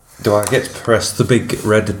Do I get to press the big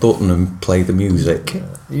red button and play the music?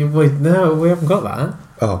 No, we haven't got that.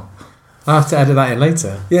 Oh. I have to edit that in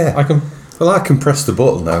later. Yeah. I can. Well, I can press the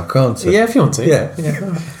button now, can't I? Yeah, if you want to. Yeah.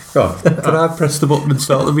 Go on. Can I press the button and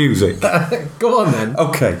start the music? Go on then.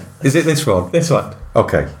 Okay. Is it this one? This one.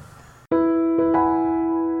 Okay.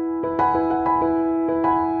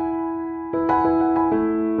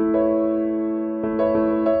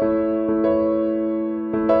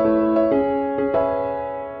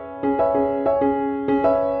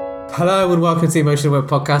 Hello and welcome to the Emotional Web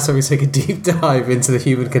Podcast, where we take a deep dive into the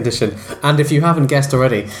human condition. And if you haven't guessed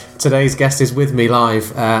already, today's guest is with me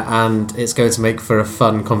live, and it's going to make for a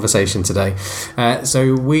fun conversation today.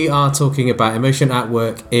 So we are talking about emotion at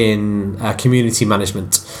work in community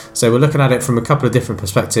management. So we're looking at it from a couple of different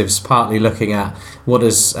perspectives. Partly looking at what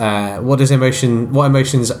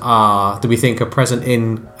emotions do we think are present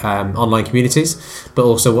in online communities, but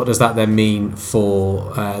also what does that then mean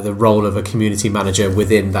for the role of a community manager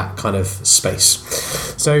within that kind of space.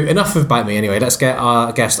 So enough about me anyway. Let's get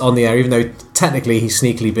our guest on the air, even though technically he's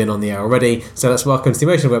sneakily been on the air already. So let's welcome to the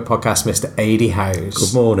Emotional Web Podcast, Mr. Adi Howes.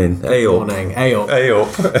 Good morning. Hey up. Morning. Hey up. Hey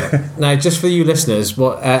up. Now, just for you listeners,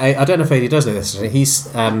 I don't know if Adi does know this. He's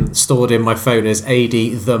stored in my phone as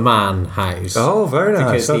Adi the Man Howes. Oh, very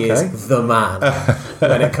nice. Because he is the man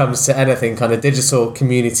when it comes to anything kind of digital,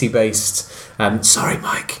 community-based. Sorry,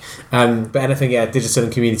 Mike. But anything, digital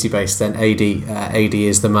and community-based, then AD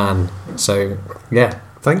is the man. So, yeah.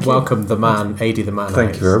 Thank you. Welcome, the man, AD the man.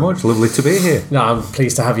 Thank you very much. Lovely to be here. No, I'm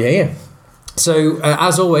pleased to have you here. So,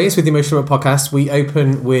 as always, with the Emotional Web Podcast, we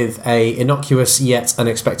open with a innocuous yet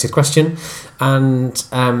unexpected question. And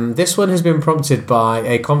this one has been prompted by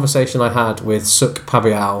a conversation I had with Suk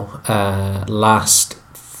Pabial last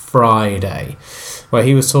Friday, where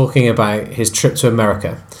he was talking about his trip to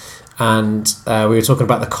America. And we were talking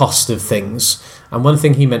about the cost of things. And one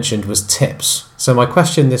thing he mentioned was tips. So my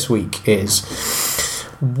question this week is,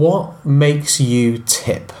 what makes you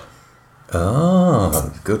tip?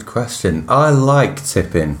 Oh, good question. I like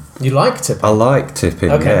tipping. You like tipping? I like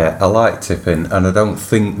tipping, Okay. yeah. I like tipping. And I don't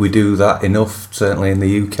think we do that enough, certainly in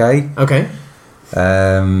the UK. Okay.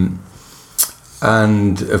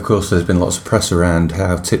 And of course, there's been lots of press around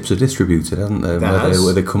how tips are distributed, hasn't there?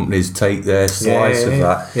 Where the companies take their slice of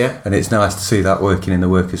that. Yeah. And it's nice to see that working in the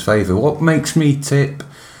workers' favour. What makes me tip?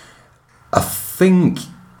 I think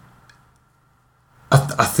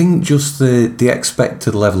just the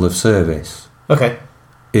expected level of service Okay.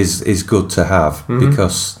 is good to have,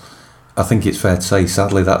 because I think it's fair to say,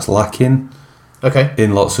 sadly, that's lacking Okay.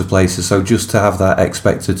 in lots of places. So just to have that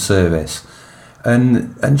expected service.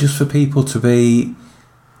 And just for people to be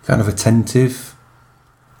kind of attentive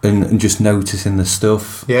and just noticing the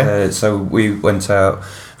stuff. Yeah. So we went out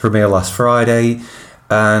for a meal last Friday,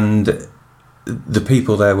 and the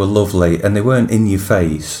people there were lovely, and they weren't in your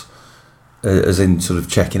face, as in sort of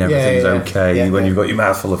checking everything's okay when you've got your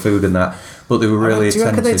mouth full of food and that. But they were really attentive. Do you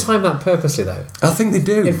reckon they time that purposely, though? I think they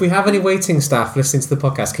do. If we have any waiting staff listening to the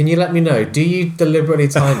podcast, can you let me know? Do you deliberately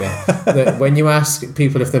time it? That when you ask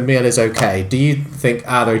people if the meal is okay, do you think,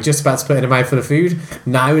 they're just about to put in a mouthful of food?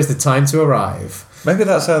 Now is the time to arrive. Maybe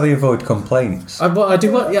that's how they avoid complaints.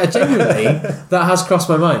 Genuinely, that has crossed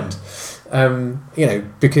my mind.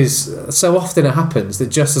 Because so often it happens that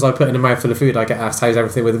just as I put in a mouthful of food, I get asked, how's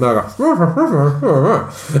everything with the burger?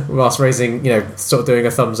 Whilst raising, sort of doing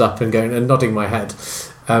a thumbs up and going and nodding my head.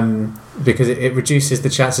 Because it reduces the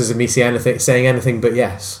chances of me saying anything but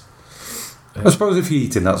yes. I suppose if you're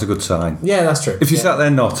eating, that's a good sign. Yeah, that's true. If you sat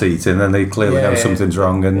there not eating, then they clearly know something's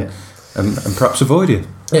wrong and perhaps avoid you.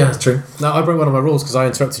 Yeah, that's true. Now, I broke one of my rules because I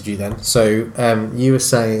interrupted you then. So you were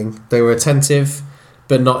saying they were attentive,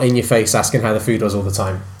 but not in your face asking how the food was all the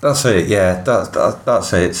time. That's it, yeah.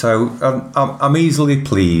 That's it. So I'm easily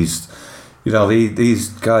pleased. These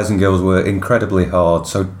guys and girls work incredibly hard.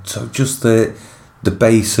 So just the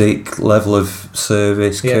basic level of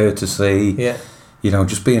service, courtesy. Yeah.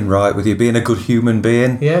 Just being right with you, being a good human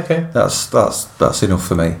being. Yeah. Okay. That's enough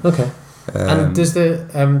for me. Okay. And does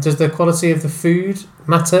the quality of the food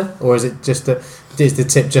matter, or is it just is the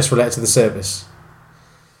tip just related to the service?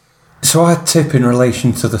 So I tip in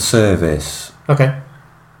relation to the service. Okay.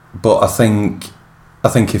 But I think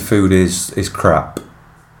if food is crap,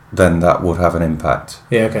 then that would have an impact.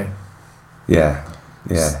 Yeah. Okay. Yeah.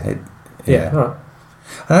 All right.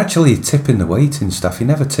 And actually, tipping the waiting staff, you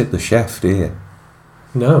never tip the chef, do you?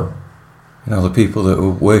 No. The people that are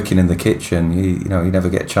working in the kitchen, you never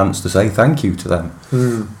get a chance to say thank you to them.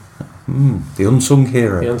 The unsung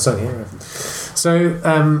hero. The unsung hero. So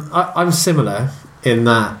I'm similar in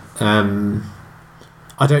that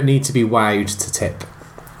I don't need to be wowed to tip.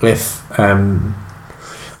 If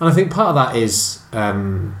And I think part of that is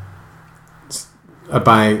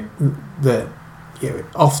about the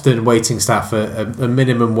often waiting staff are a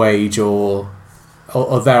minimum wage or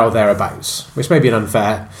there or thereabouts, which may be an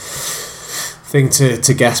unfair thing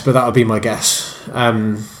to guess, but that would be my guess.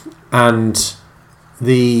 And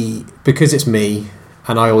because it's me,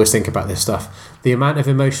 and I always think about this stuff, the amount of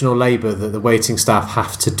emotional labour that the waiting staff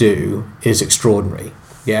have to do is extraordinary.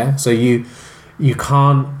 Yeah, so you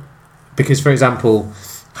can't, because for example,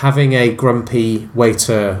 having a grumpy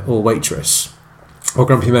waiter or waitress or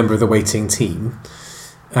grumpy member of the waiting team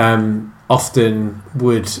often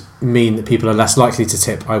would mean that people are less likely to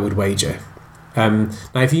tip, I would wager. Now,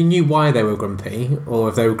 if you knew why they were grumpy, or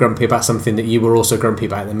if they were grumpy about something that you were also grumpy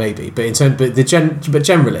about, then maybe. But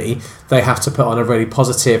generally, they have to put on a really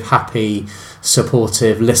positive, happy,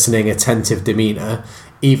 supportive, listening, attentive demeanour,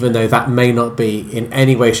 even though that may not be in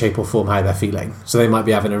any way, shape, or form how they're feeling. So they might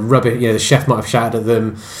be having a rubbish. The chef might have shouted at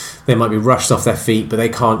them. They might be rushed off their feet, but they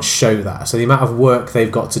can't show that. So the amount of work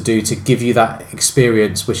they've got to do to give you that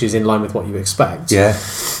experience, which is in line with what you expect. Yeah.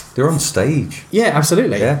 They're on stage. Yeah,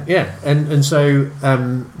 absolutely. Yeah. And so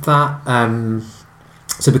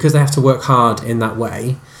so because they have to work hard in that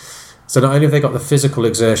way, so not only have they got the physical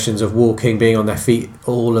exertions of walking, being on their feet,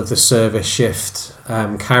 all of the service shift,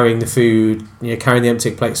 carrying the food, carrying the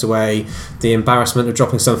empty plates away, the embarrassment of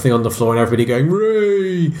dropping something on the floor and everybody going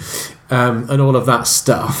 "Ray!" And all of that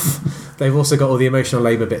stuff. They've also got all the emotional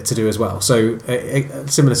labour bit to do as well. So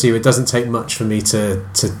similar to you, it doesn't take much for me to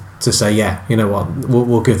say, yeah, you know what,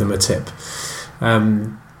 we'll give them a tip.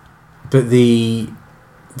 But the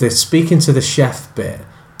speaking to the chef bit,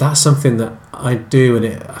 that's something that I do, and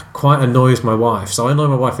it quite annoys my wife. So I annoy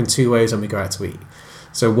my wife in two ways when we go out to eat.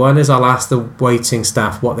 So one is I'll ask the waiting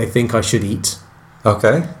staff what they think I should eat.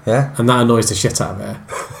 Okay, yeah. And that annoys the shit out of her.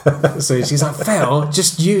 So she's like, Phil,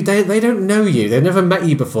 just you, they don't know you. They've never met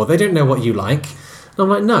you before. They don't know what you like. And I'm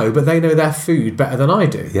like, no, but they know their food better than I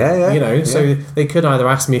do. Yeah. So they could either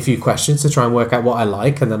ask me a few questions to try and work out what I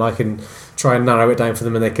like, and then I can try and narrow it down for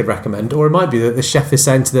them and they could recommend. Or it might be that the chef is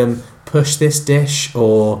saying to them, push this dish,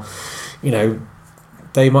 or,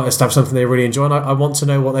 they might have something they really enjoy, and I want to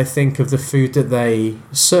know what they think of the food that they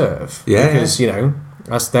serve. Yeah. Because,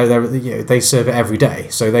 they serve it every day,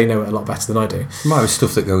 so they know it a lot better than I do. Might be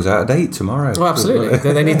stuff that goes out of date tomorrow. Oh, absolutely.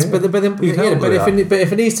 They need to, but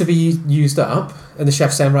if it needs to be used up, and the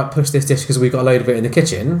chef's saying, right, push this dish because we've got a load of it in the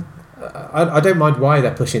kitchen, I don't mind why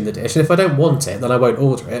they're pushing the dish, and if I don't want it, then I won't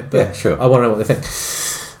order it. But yeah, sure. I want to know what they think.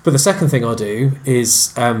 But the second thing I'll do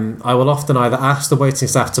is I will often either ask the waiting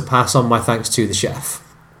staff to pass on my thanks to the chef,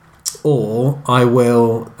 or I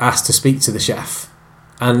will ask to speak to the chef.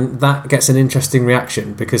 And that gets an interesting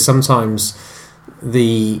reaction, because sometimes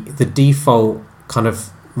the default kind of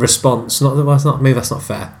response, maybe that's not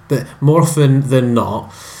fair, but more often than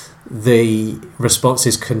not, the response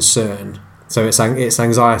is concern. So it's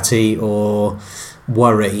anxiety or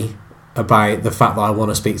worry about the fact that I want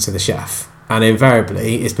to speak to the chef. And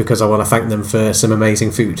invariably, it's because I want to thank them for some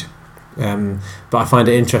amazing food. But I find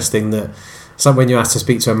it interesting that when you ask to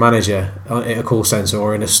speak to a manager at a call centre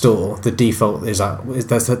or in a store, the default is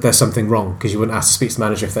that there's something wrong, because you wouldn't ask to speak to the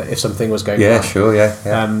manager if something was going wrong. Yeah, sure, yeah.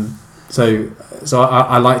 So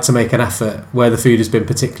I like to make an effort where the food has been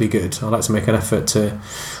particularly good. I like to make an effort to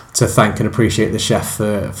thank and appreciate the chef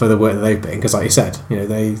for the work that they've been, because like you said,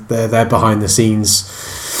 they're behind the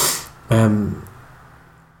scenes, not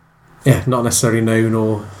necessarily known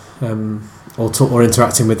or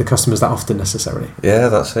interacting with the customers that often necessarily. Yeah,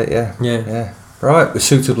 that's it. Yeah. Right, we're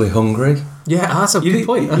suitably hungry. Yeah, that's a good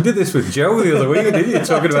point. You did this with Joe the other week, didn't you?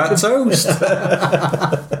 Talking about toast.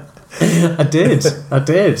 I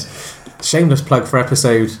did. Shameless plug for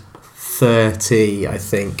episode 30, I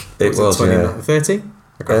think. It was 30?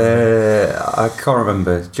 I can't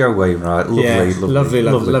remember. Joe Wainwright, lovely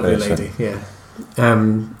lady. Yeah.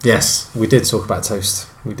 Yes, we did talk about toast.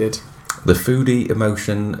 We did. The Foodie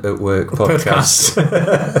Emotion at Work podcast.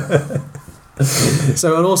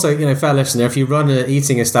 So, and also, fair listener, if you run an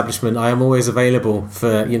eating establishment, I am always available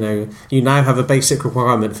for, you now have a basic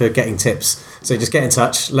requirement for getting tips. So just get in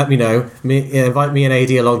touch, let me know, invite me and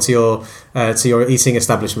AD along to your eating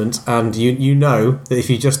establishment, and you know that if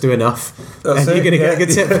you just do enough, then you're going to get a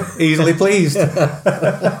good tip. Easily pleased.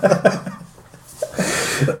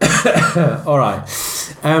 All right.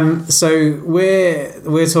 So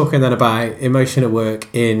we're talking then about emotion at work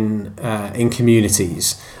in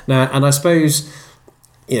communities now, and I suppose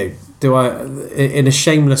do I, in a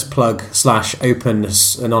shameless plug /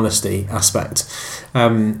 openness and honesty aspect,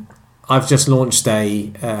 I've just launched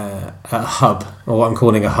a hub, or what I'm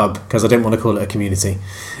calling a hub, because I don't want to call it a community.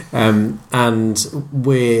 And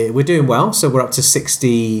we're doing well. So we're up to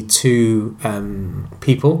 62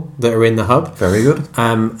 people that are in the hub. Very good.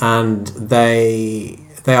 And they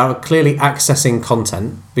are clearly accessing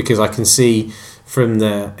content, because I can see from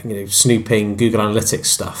the snooping Google Analytics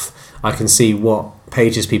stuff, I can see what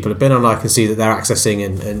pages people have been on. I can see that they're accessing,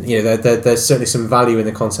 and there's certainly some value in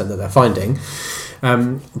the content that they're finding.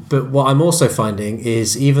 But what I'm also finding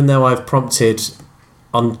is, even though I've prompted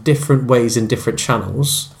on different ways in different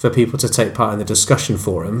channels for people to take part in the discussion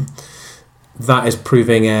forum, that is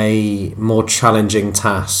proving a more challenging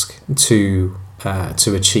task to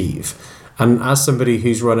achieve. And as somebody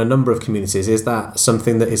who's run a number of communities, is that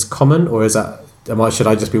something that is common, or should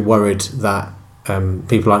I just be worried that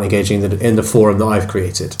people aren't engaging in the forum that I've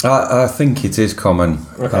created? I think it is common.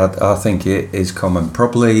 Okay. I think it is common.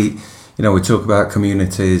 Probably, we talk about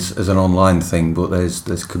communities as an online thing, but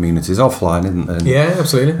there's communities offline, isn't there? Yeah,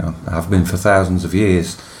 absolutely. Have been for thousands of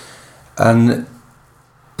years. And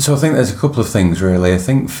so I think there's a couple of things, really. I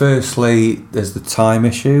think, firstly, there's the time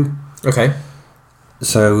issue. Okay.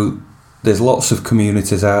 So there's lots of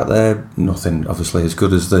communities out there. Nothing, obviously, as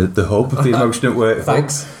good as the hub, the Emotion at Work.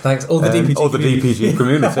 Thanks. All the DPG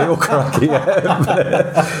community. Oh, cracky,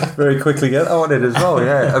 yeah. Very quickly get that one in as well,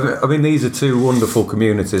 yeah. I mean, these are two wonderful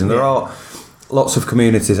communities, and there are lots of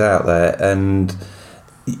communities out there, and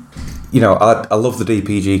I love the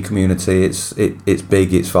DPG community. It's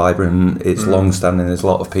big, it's vibrant, it's long-standing. There's a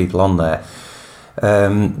lot of people on there,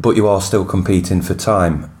 but you are still competing for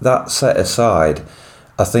time. That set aside,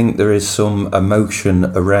 I think there is some emotion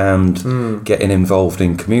around getting involved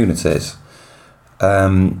in communities.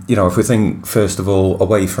 If we think, first of all,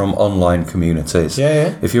 away from online communities,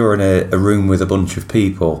 if you're in a room with a bunch of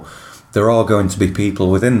people, there are going to be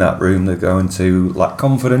people within that room that are going to lack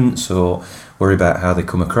confidence or worry about how they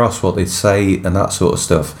come across, what they say, and that sort of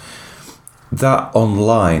stuff. That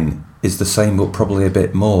online is the same, but probably a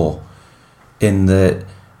bit more, in that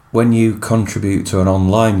when you contribute to an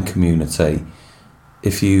online community,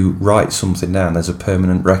 if you write something down, there's a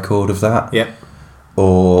permanent record of that. Yep.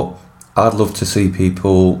 Or I'd love to see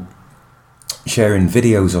people sharing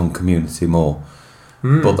videos on community more.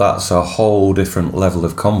 But that's a whole different level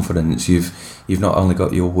of confidence. You've not only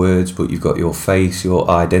got your words, but you've got your face, your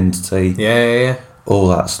identity. Yeah. All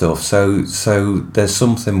that stuff. So there's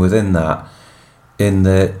something within that, in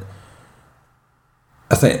that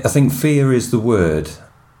I think fear is the word.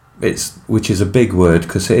 Which is a big word,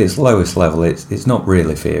 because at its lowest level, it's not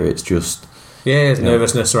really fear. It's just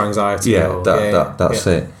nervousness or anxiety. That's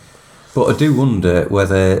it. But I do wonder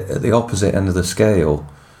whether at the opposite end of the scale,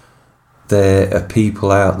 there are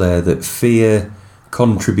people out there that fear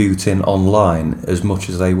contributing online as much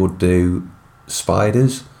as they would do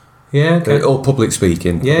spiders. Yeah. Okay. Or public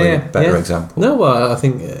speaking. Better example. No, well, I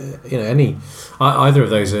think either of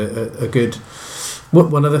those are good.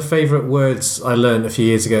 One of the favourite words I learned a few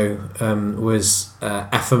years ago was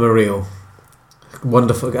ephemeral.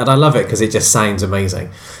 Wonderful, and I love it because it just sounds amazing.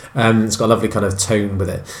 It's got a lovely kind of tone with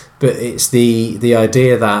it. But it's the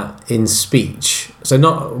idea that in speech, so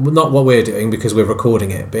not what we're doing because we're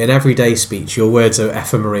recording it, but in everyday speech, your words are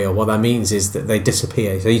ephemeral. What that means is that they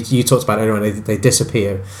disappear. So you talked about it earlier, they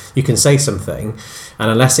disappear. You can say something, and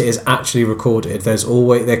unless it is actually recorded,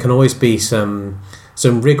 there can always be some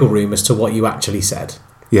wriggle room as to what you actually said.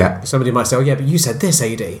 Yeah. Somebody might say, "Oh yeah, but you said this,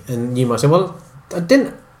 AD," and you might say, "Well, I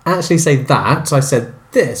didn't actually say that. I said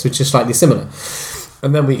this," which is slightly similar.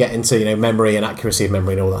 And then we get into memory and accuracy of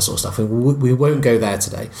memory and all that sort of stuff. And we won't go there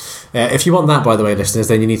today. If you want that, by the way, listeners,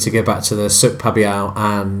 then you need to go back to the Suk Pabiao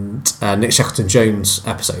and Nick Shackleton-Jones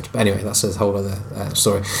episode. But anyway, that's a whole other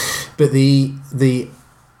story. But the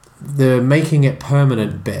making it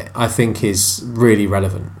permanent bit, I think, is really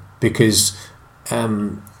relevant because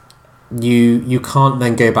you can't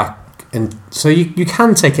then go back, and so you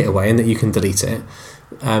can take it away and that you can delete it.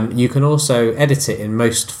 You can also edit it in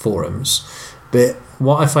most forums, but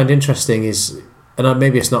what I find interesting is, and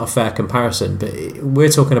maybe it's not a fair comparison, but we're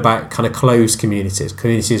talking about kind of closed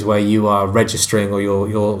communities where you are registering or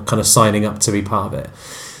you're kind of signing up to be part of it.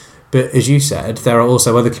 But as you said, there are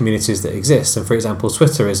also other communities that exist, and for example,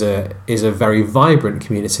 Twitter is a very vibrant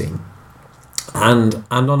community, and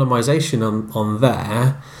anonymization on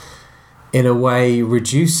there, in a way,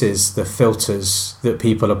 reduces the filters that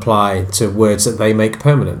people apply to words that they make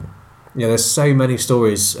permanent. There's so many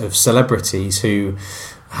stories of celebrities who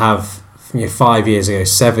have 5 years ago,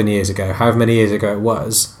 7 years ago, however many years ago it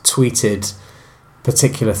was, tweeted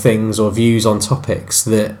particular things or views on topics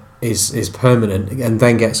that is permanent and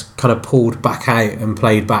then gets kind of pulled back out and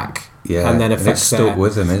played back Yeah, and then affects it's stuck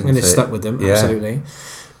with them, isn't it? And it's stuck with them, Yeah. absolutely.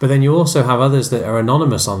 But then you also have others that are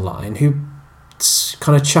anonymous online who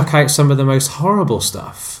kind of chuck out some of the most horrible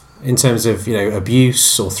stuff in terms of, you know,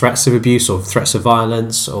 abuse or threats of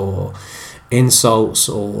violence or insults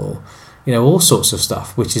or, you know, all sorts of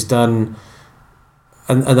stuff, which is done,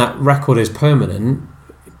 and that record is permanent,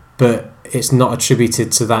 but it's not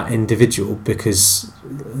attributed to that individual because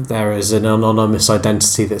there is an anonymous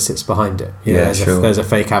identity that sits behind it. You know, there's a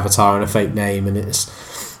fake avatar and a fake name, and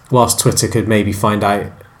it's, whilst Twitter could maybe find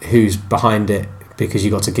out who's behind it because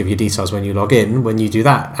you got to give your details when you log in, when you do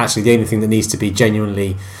that, actually the only thing that needs to be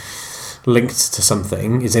genuinely linked to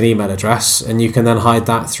something is an email address, and you can then hide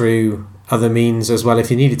that through other means as well if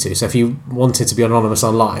you needed to. So if you wanted to be anonymous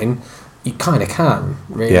online, you kind of can,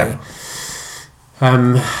 really. Yeah.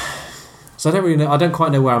 So I don't really know. I don't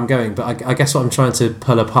quite know where I'm going, but I guess what I'm trying to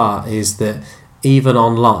pull apart is that even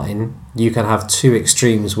online, you can have two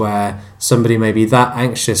extremes where somebody may be that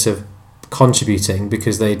anxious of contributing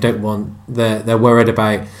because they don't want, they're worried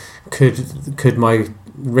about could my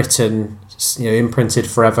written, you know, imprinted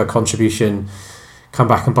forever contribution come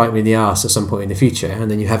back and bite me in the arse at some point in the future. And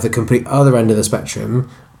then you have the complete other end of the spectrum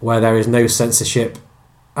where there is no censorship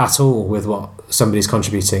at all with what somebody's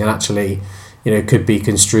contributing, and actually, you know, could be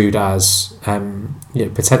construed as you know,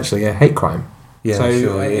 potentially a hate crime. Yeah, so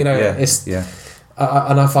sure. you know, yeah, it's yeah.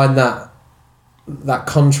 And I find that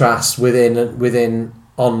contrast within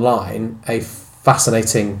online a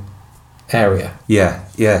fascinating area.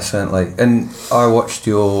 Yeah, certainly. And I watched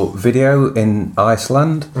your video in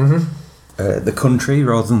Iceland, the country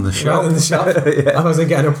rather than the shop. Rather than the shop. Yeah. I wasn't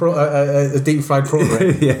getting a deep fried prawn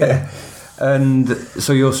ring. Yeah. And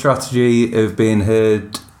so your strategy of being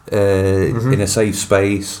heard in a safe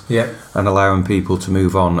space, and allowing people to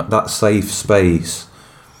move on, that safe space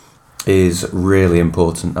is really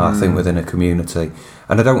important, I think, within a community.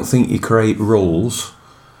 And I don't think you create rules.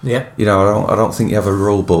 Yeah. You know, I don't think you have a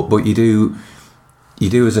rule book, but you do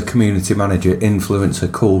as a community manager influence a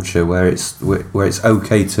culture where it's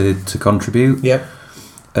okay to contribute. Yep.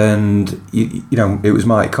 And you know, it was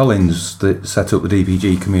Mike Collins that set up the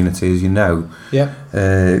DPG community, as you know. Yep.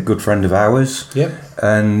 A good friend of ours. Yep.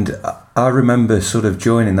 And I remember sort of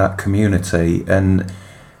joining that community and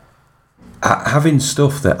having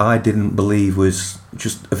stuff that I didn't believe was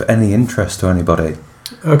just of any interest to anybody.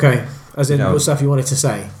 Okay. As in, you know, what stuff you wanted to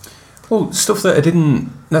say? Well, stuff that I didn't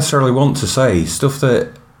necessarily want to say, stuff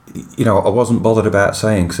that, you know, I wasn't bothered about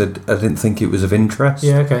saying because I didn't think it was of interest.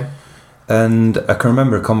 Yeah, okay. And I can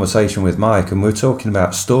remember a conversation with Mike, and we were talking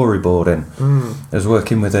about storyboarding. I was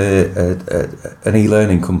working with an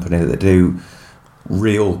e-learning company that do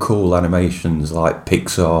real cool animations, like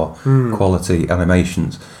Pixar quality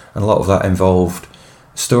animations, and a lot of that involved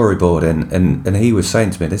storyboarding. And he was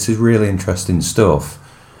saying to me, this is really interesting stuff,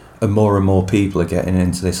 and more people are getting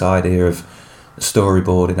into this idea of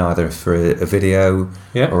storyboarding, either for a video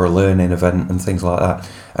or a learning event and things like that.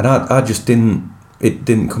 And I just didn't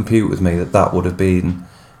compute with me that would have been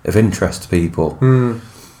of interest to people.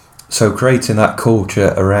 So creating that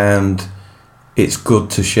culture around, it's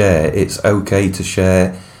good to share, it's okay to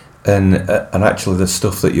share, and actually the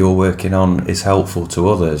stuff that you're working on is helpful to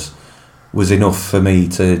others, was enough for me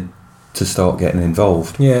to start getting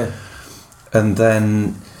involved. Yeah. And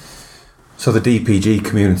then, so the DPG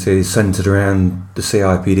community is centred around the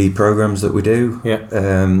CIPD programs that we do. Yeah.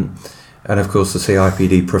 And of course the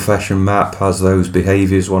CIPD profession map has those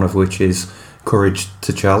behaviours, one of which is courage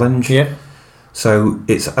to challenge. Yeah. So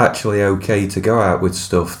it's actually okay to go out with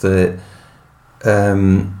stuff that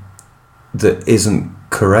that isn't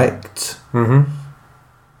correct. You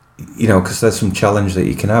know, because there's some challenge that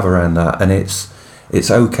you can have around that, and it's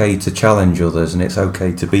okay to challenge others, and it's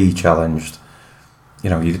okay to be challenged. You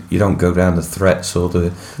know, you don't go down the threats or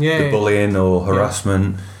the bullying or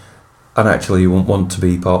harassment. And actually you won't want to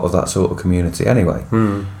be part of that sort of community anyway.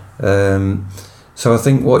 So I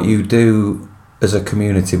think what you do as a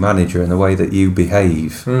community manager and the way that you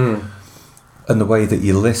behave and the way that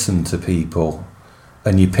you listen to people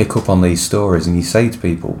and you pick up on these stories and you say to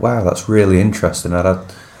people, wow, that's really interesting,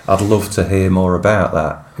 I'd love to hear more about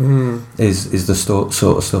that, is the sort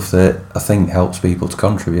of stuff that I think helps people to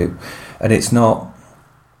contribute. And it's not,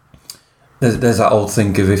 there's that old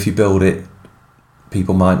thing of if you build it,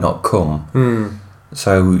 people might not come.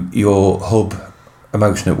 So your hub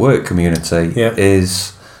Emotion at Work community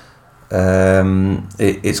is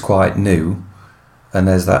it's quite new, and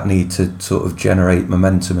there's that need to sort of generate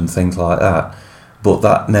momentum and things like that, but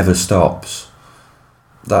that never stops.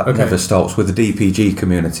 Never stops with the DPG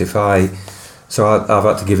community. I've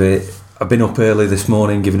had to give it, I've been up early this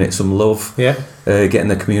morning giving it some love, getting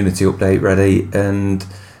the community update ready and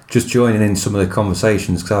just joining in some of the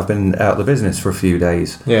conversations because I've been out of the business for a few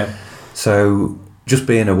days. Yeah. So just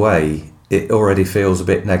being away, it already feels a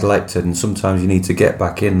bit neglected, and sometimes you need to get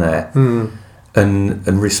back in there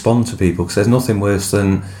and respond to people, because there's nothing worse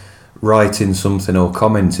than writing something or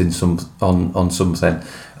commenting on something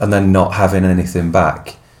and then not having anything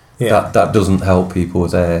back. Yeah. That doesn't help people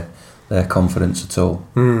with their confidence at all.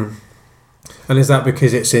 And is that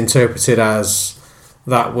because it's interpreted as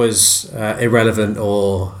that was irrelevant,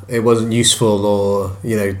 or it wasn't useful, or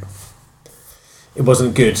it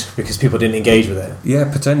wasn't good because people didn't engage with it?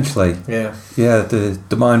 Yeah, potentially. Yeah.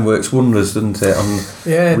 The mind works wonders, doesn't it, on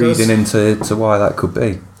reading into why that could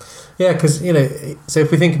be. Yeah, because so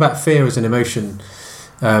if we think about fear as an emotion,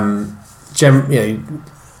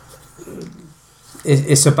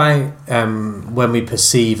 it's about when we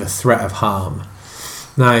perceive a threat of harm.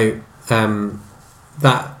 Now,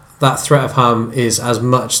 that threat of harm is as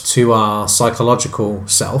much to our psychological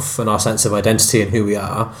self and our sense of identity and who we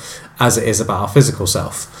are as it is about our physical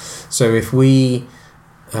self. So if we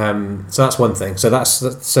so that's one thing. So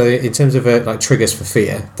in terms of triggers for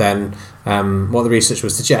fear, then what the research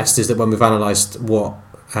would suggest is that when we've analysed what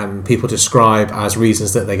people describe as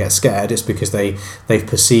reasons that they get scared, it's because they've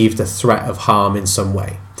perceived a threat of harm in some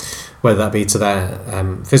way, whether that be to their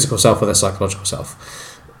physical self or their psychological self.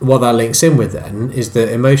 What that links in with then is that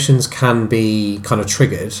emotions can be kind of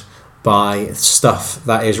triggered by stuff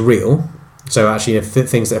that is real. So actually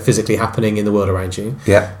things that are physically happening in the world around you.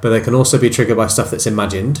 Yeah. But they can also be triggered by stuff that's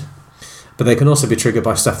imagined. But they can also be triggered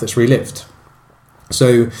by stuff that's relived.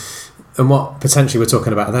 So, and what potentially we're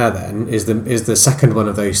talking about there then is the second one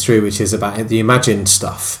of those three, which is about the imagined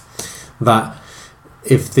stuff. That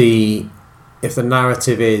if the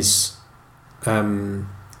narrative is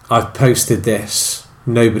I've posted this,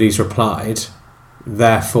 nobody's replied,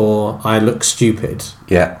 therefore I look stupid.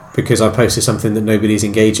 Yeah. Because I posted something that nobody's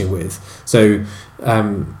engaging with. So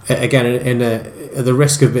again, in the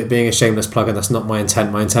risk of it being a shameless plug, and that's not my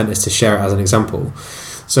intent. My intent is to share it as an example.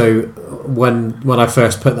 So when I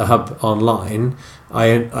first put the hub online,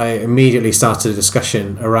 I immediately started a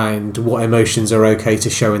discussion around what emotions are okay to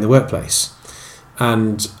show in the workplace.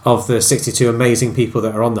 And of the 62 amazing people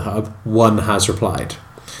that are on the hub, one has replied.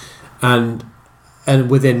 And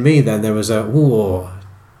within me then there was well,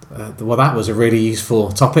 that was a really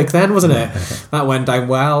useful topic then, wasn't it? That went down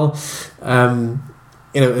well. As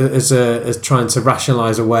trying to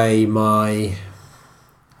rationalise away my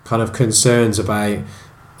kind of concerns about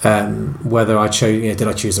whether I chose, did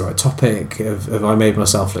I choose the right topic? Have I made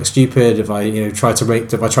myself look stupid? Have I tried to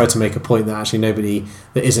make a point that actually nobody,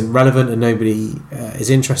 that isn't relevant and nobody is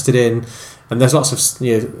interested in? And there's lots of,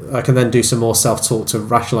 I can then do some more self-talk to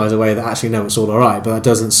rationalise away that actually no, it's all right, but that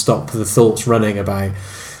doesn't stop the thoughts running about,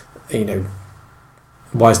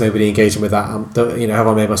 why is nobody engaging with that? Have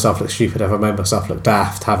I made myself look stupid? Have I made myself look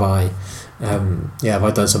daft? Have I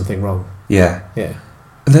done something wrong? Yeah. Yeah.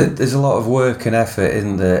 There's a lot of work and effort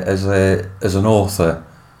in there as an author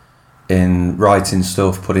in writing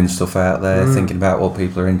stuff, putting stuff out there, thinking about what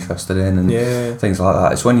people are interested in and things like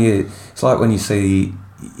that. It's like when you see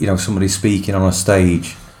somebody speaking on a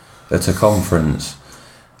stage at a conference.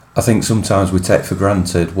 I think sometimes we take for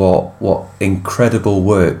granted what incredible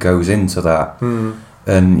work goes into that,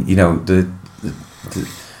 and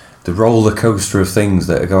the roller coaster of things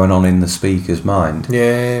that are going on in the speaker's mind.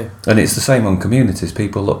 Yeah. And it's the same on communities.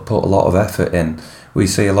 People put a lot of effort in. We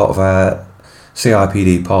see a lot of our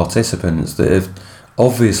CIPD participants that have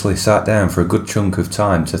obviously sat down for a good chunk of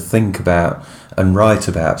time to think about and write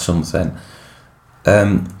about something.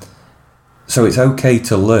 So it's okay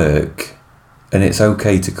to lurk and it's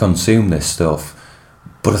okay to consume this stuff.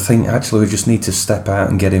 But I think actually we just need to step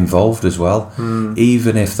out and get involved as well.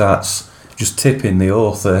 Even if that's just tipping the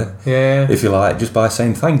author, if you like, just by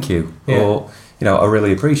saying thank you, or I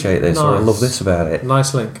really appreciate this, or I love this about it.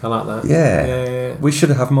 Nice link, I like that. Yeah. We should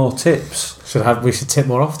have more tips. We should tip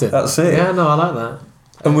more often. That's it. Yeah, no, I like that.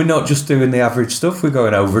 And we're not just doing the average stuff; we're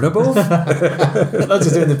going over and above. Not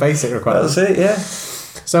just doing the basic requirements. That's it. Yeah.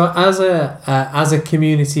 So, as a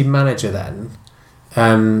community manager, then,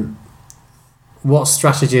 what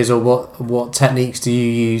strategies or what techniques do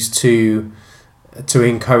you use to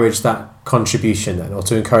encourage that contribution then, or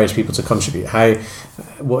to encourage people to contribute?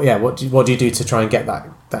 What do you do to try and get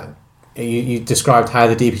that you described how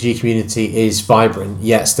the DPG community is vibrant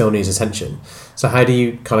yet still needs attention, so how do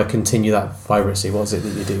you kind of continue that vibrancy? What is it that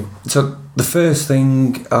you do? So the first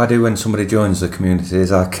thing I do when somebody joins the community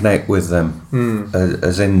is I connect with them,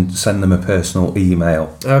 as in send them a personal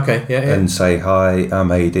email. Okay. Yeah. And say, hi,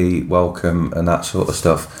 I'm AD, welcome, and that sort of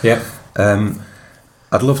stuff. Yeah.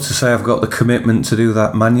 I'd love to say I've got the commitment to do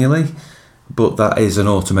that manually, but that is an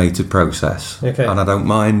automated process, okay. and I don't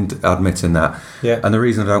mind admitting that. Yeah. And the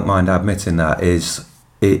reason I don't mind admitting that is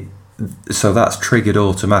so that's triggered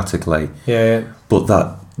automatically. Yeah. But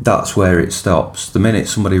that's where it stops. The minute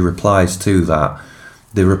somebody replies to that,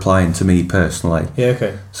 they're replying to me personally. Yeah.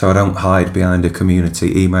 Okay. So I don't hide behind a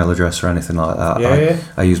community email address or anything like that.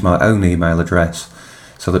 I use my own email address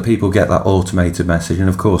so that people get that automated message. And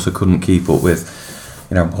of course, I couldn't keep up with,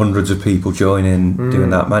 hundreds of people joining, doing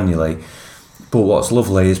that manually. But what's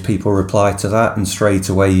lovely is people reply to that, and straight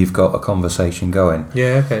away you've got a conversation going.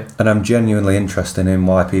 Yeah, okay. And I'm genuinely interested in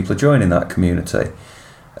why people are joining that community.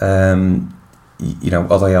 Are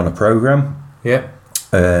they on a program? Yeah.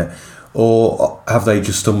 Or have they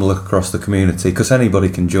just stumbled across the community? Because anybody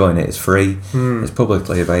can join it. It's free. It's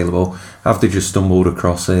publicly available. Have they just stumbled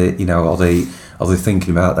across it? Are they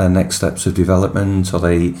thinking about their next steps of development? Are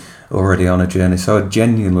they already on a journey? So I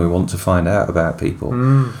genuinely want to find out about people.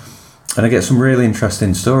 And I get some really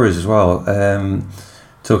interesting stories as well.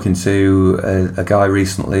 Talking to a guy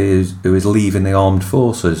recently who is leaving the armed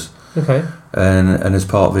forces. Okay. And as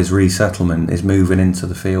part of his resettlement is moving into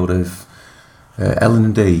the field of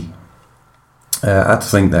L&D. I had to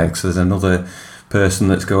think there, because there's another person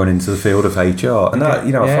that's going into the field of HR. And that,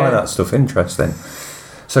 I find that stuff interesting.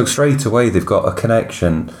 So straight away they've got a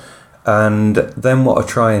connection. And then what I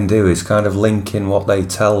try and do is kind of link in what they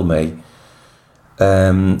tell me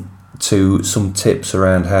to some tips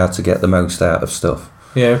around how to get the most out of stuff.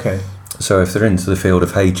 Yeah, okay. So if they're into the field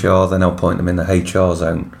of HR, then I'll point them in the HR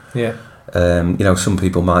zone. Yeah. Some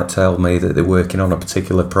people might tell me that they're working on a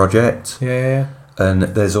particular project. Yeah. And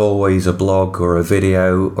there's always a blog or a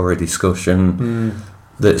video or a discussion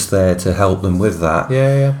that's there to help them with that.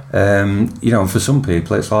 Yeah. And for some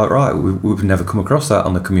people it's like, right, we've never come across that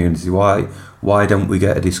on the community. Why don't we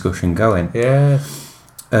get a discussion going? Yeah.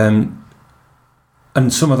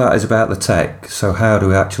 And some of that is about the tech. So how do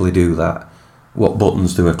we actually do that? What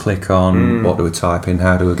buttons do I click on? What do we type in?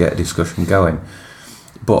 How do we get a discussion going?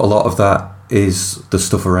 But a lot of that is the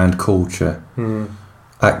stuff around culture.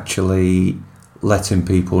 Actually letting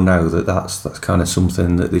people know that that's kind of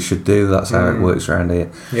something that they should do. That's how it works around here.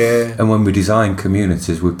 Yeah. And when we design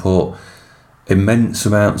communities, we put immense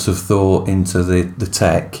amounts of thought into the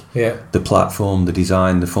tech, the platform, the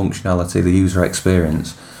design, the functionality, the user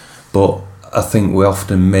experience. But I think we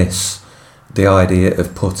often miss the idea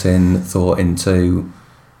of putting thought into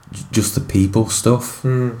just the people stuff.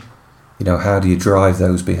 How do you drive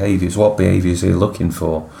those behaviours? What behaviours are you looking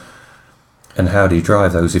for? And how do you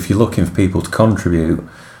drive those? If you're looking for people to contribute,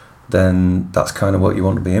 then that's kind of what you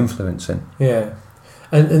want to be influencing. Yeah.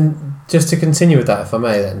 And just to continue with that, if I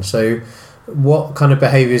may then, so what kind of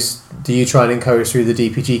behaviours do you try and encourage through the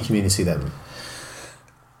DPG community then?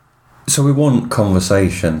 So we want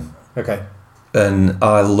conversation. Okay. And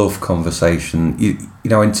I love conversation.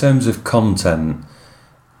 In terms of content,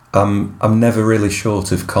 I'm never really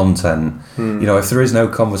short of content. If there is no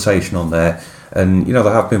conversation on there, and there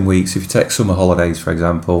have been weeks, if you take summer holidays for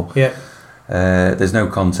example, there's no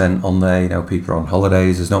content on there. People are on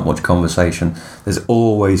holidays, there's not much conversation. There's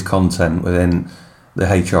always content within the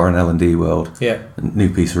HR and L&D world. A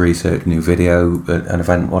new piece of research, new video, an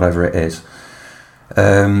event, whatever it is.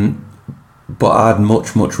 But I'd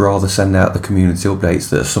much rather send out the community updates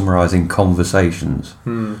that are summarising conversations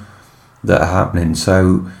that are happening.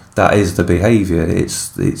 So that is the behaviour.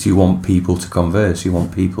 It's you want people to converse, you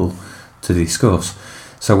want people to discuss.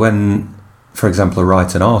 So when, for example, I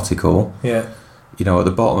write an article, at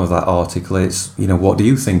the bottom of that article it's, what do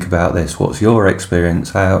you think about this? What's your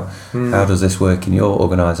experience? How does this work in your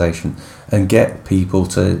organisation? And get people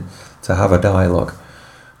to have a dialogue.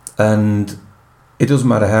 And it doesn't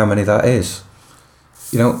matter how many that is.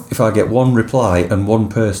 If I get one reply and one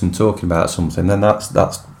person talking about something, then that's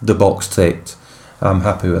the box ticked. I'm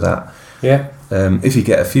happy with that. Yeah. If you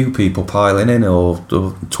get a few people piling in, or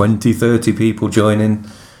 20, 30 people joining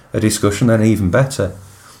a discussion, then even better.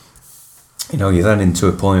 You're then into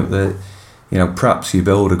a point that, perhaps you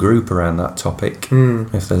build a group around that topic,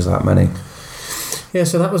 if there's that many. Yeah,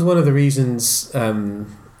 so that was one of the reasons, I'm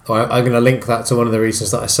going to link that to one of the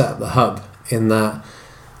reasons that I set up the hub, in that,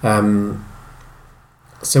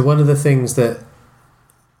 so one of the things that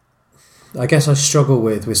I guess I struggle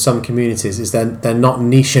with some communities is they're not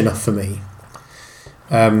niche enough for me.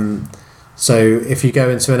 So if you go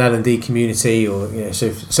into an L&D community, or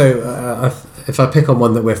if I pick on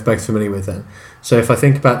one that we're both familiar with, then, so if I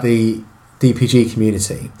think about the DPG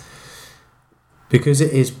community, because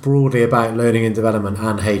it is broadly about learning and development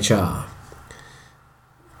and HR,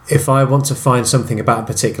 if I want to find something about a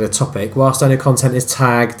particular topic, whilst I know content is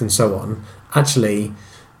tagged and so on, actually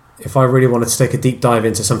if I really wanted to take a deep dive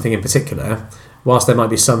into something in particular, whilst there might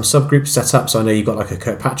be some subgroups set up, so I know you've got like a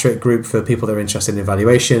Kirkpatrick group for people that are interested in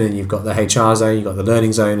evaluation, and you've got the HR zone, you've got the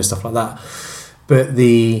learning zone and stuff like that. But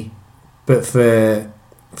for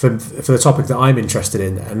the topic that I'm interested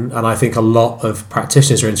in then, and I think a lot of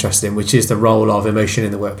practitioners are interested in, which is the role of emotion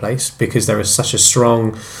in the workplace, because there is such a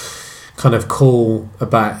strong kind of call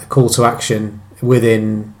to action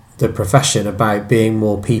within the profession about being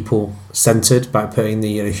more people centered, about putting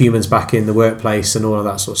the humans back in the workplace and all of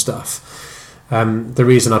that sort of stuff. The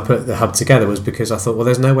reason I put the hub together was because I thought, well,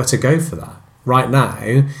 there's nowhere to go for that right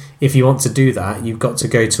now. If you want to do that, you've got to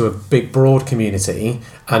go to a big broad community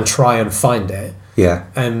and try and find it. Yeah.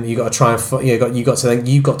 And you got to try and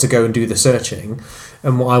you got to go and do the searching.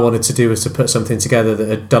 And what I wanted to do was to put something together that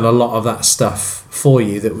had done a lot of that stuff for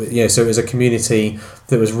you. That so it was a community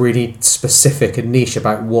that was really specific and niche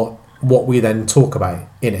about what we then talk about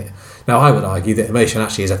in it. Now, I would argue that emotion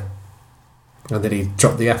actually is and then he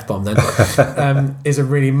dropped the F-bomb then, is a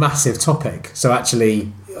really massive topic. So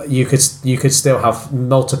actually, you could still have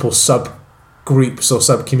multiple subgroups or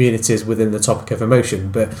sub-communities within the topic of emotion.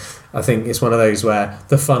 But I think it's one of those where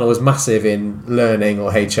the funnel is massive in learning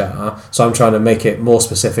or HR, so I'm trying to make it more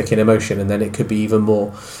specific in emotion, and then it could be even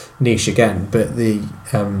more niche again. But the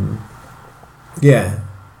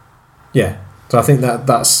so I think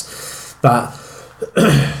that's that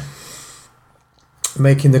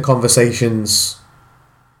making the conversations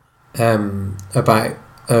about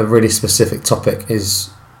a really specific topic is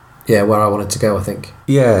where I wanted to go, I think.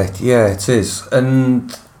 Yeah, it is. And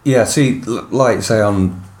see, like say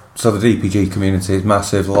so the DPG community is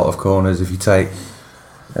massive, a lot of corners. If you take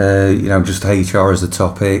just HR as a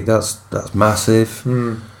topic, that's massive.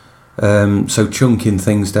 So chunking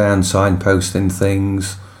things down, signposting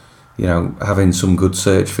things, having some good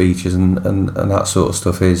search features and that sort of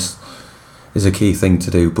stuff is a key thing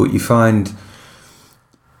to do. But you find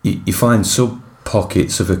sub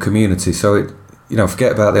pockets of a community. So it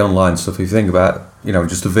forget about the online stuff. If you think about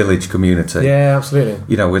just a village community. Yeah,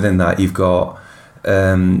 absolutely. Within that you've got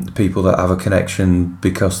people that have a connection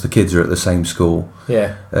because the kids are at the same school.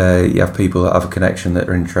 Yeah. You have people that have a connection that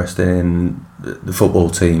are interested in the football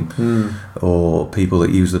team, or people that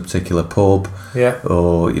use the particular pub. Yeah.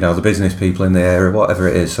 Or the business people in the area, whatever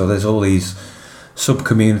it is. So there's all these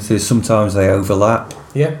sub-communities. Sometimes they overlap.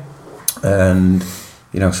 Yeah. And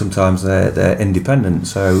sometimes they're independent.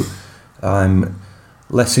 So I'm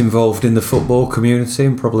less involved in the football community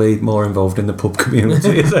and probably more involved in the pub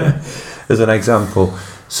community as an example.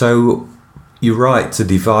 So you're right to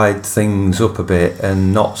divide things up a bit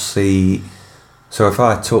and not see. So if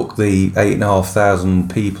I took the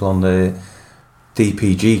 8,500 people on the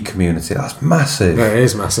DPG community, that's massive. Yeah, it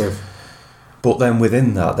is massive. But then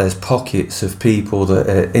within that, there's pockets of people that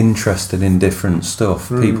are interested in different stuff.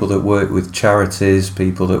 People that work with charities,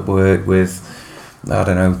 people that work with,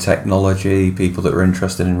 technology, people that are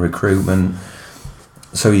interested in recruitment.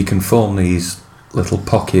 So you can form these little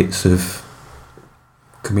pockets of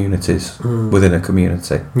communities within a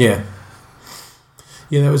community. Yeah.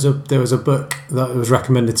 Yeah, there was a book that was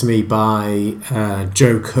recommended to me by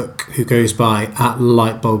Joe Cook, who goes by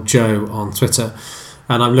 @LightbulbJoe on Twitter.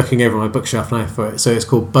 And I'm looking over my bookshelf now for it. So it's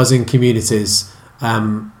called Buzzing Communities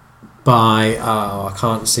by... I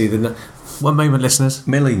can't see the... One moment, listeners.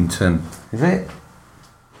 Millington. Is it?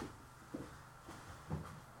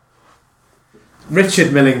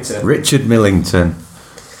 Richard Millington. Richard Millington.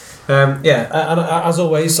 And as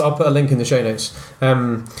always, I'll put a link in the show notes.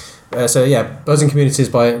 Buzzing Communities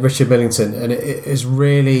by Richard Millington. And it is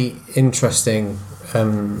really interesting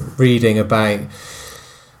reading about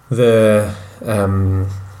the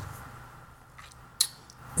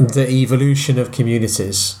evolution of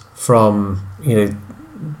communities from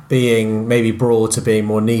being maybe broad to being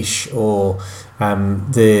more niche, or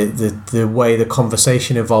the way the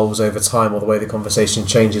conversation evolves over time, or the way the conversation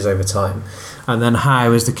changes over time. And then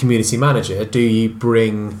how, as the community manager, do you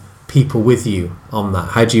bring people with you on that?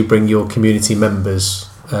 How do you bring your community members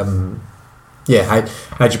how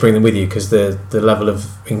do you bring them with you? Because the level of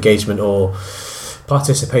engagement or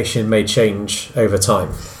participation may change over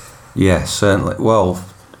time. Yeah, certainly. Well,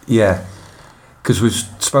 yeah, because we've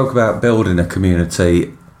spoke about building a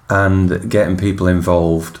community and getting people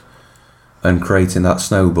involved and creating that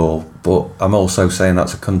snowball, but I'm also saying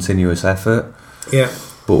that's a continuous effort. Yeah.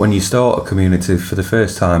 But when you start a community for the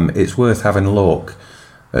first time, it's worth having a look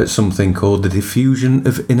at something called the diffusion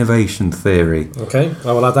of innovation theory. Okay,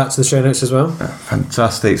 I will add that to the show notes as well.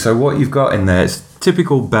 Fantastic. So what you've got in there is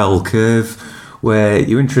typical bell curve, where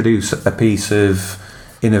you introduce a piece of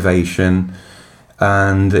innovation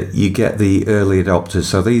and you get the early adopters.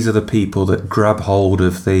 So these are the people that grab hold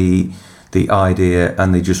of the idea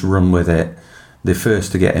and they just run with it. They're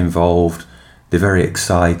first to get involved. They're very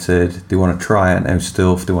excited. They want to try out new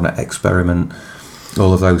stuff. They want to experiment,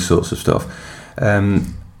 all of those sorts of stuff.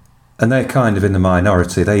 And they're kind of in the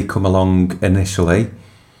minority. They come along initially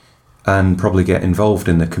and probably get involved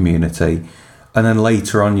in the community. And then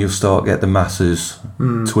later on, you'll start get the masses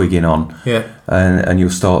twigging on. Yeah. And you'll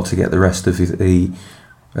start to get the rest of the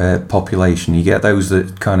population. You get those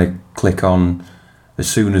that kind of click on as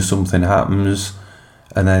soon as something happens,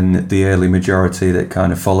 and then the early majority that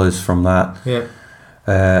kind of follows from that. Yeah.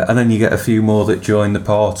 And then you get a few more that join the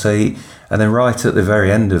party, and then right at the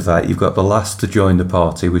very end of that, you've got the last to join the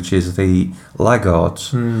party, which is the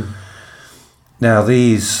laggards. Now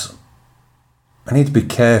these, I need to be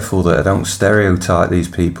careful that I don't stereotype these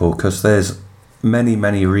people, because there's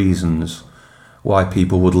many reasons why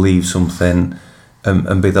people would leave something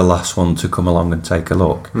and be the last one to come along and take a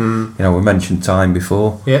look. You know, we mentioned time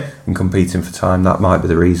before, and competing for time, that might be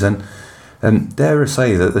the reason. And dare I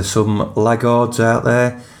say that there's some laggards out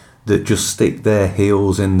there that just stick their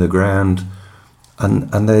heels in the ground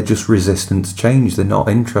and they're just resistant to change. They're not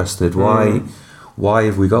interested. Why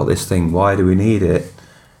have we got this thing? Why do we need it?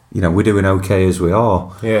 You know, we're doing okay as we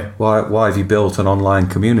are. Yeah. Why have you built an online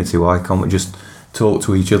community? Why can't we just talk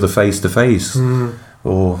to each other face to face?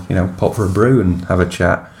 Or, you know, pop for a brew and have a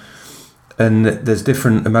chat. And there's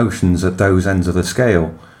different emotions at those ends of the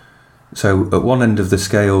scale. So at one end of the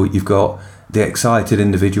scale, you've got the excited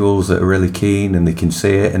individuals that are really keen and they can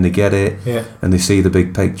see it and they get it, and they see the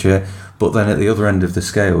big picture. But then at the other end of the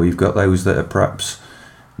scale, you've got those that are perhaps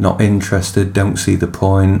not interested, don't see the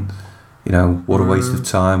point. You know, what a waste of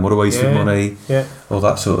time, what a waste of money, all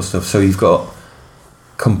that sort of stuff. So you've got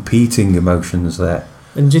competing emotions there.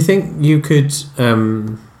 And do you think you could,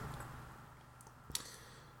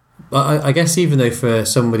 I guess even though for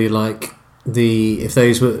somebody like if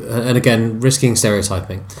those were, and again, risking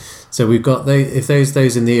stereotyping, so we've got if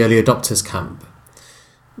those in the early adopters camp,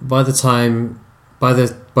 by the time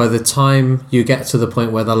you get to the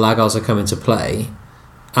point where the laggards are coming to play,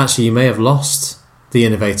 actually you may have lost the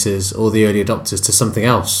innovators or the early adopters to something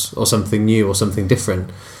else or something new or something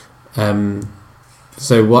different.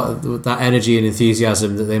 So what that energy and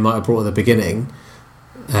enthusiasm that they might have brought at the beginning,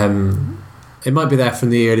 it might be there from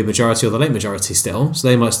the early majority or the late majority still. So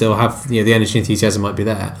they might still have, you know, the energy and enthusiasm might be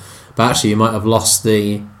there, but actually you might have lost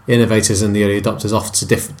the innovators and the early adopters off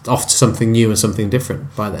to something new and something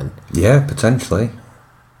different by then. Yeah, potentially.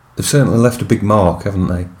 They've certainly left a big mark, haven't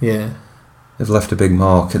they? Yeah. They've left a big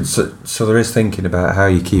mark, and so there is thinking about how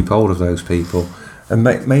you keep hold of those people, and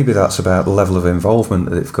maybe that's about the level of involvement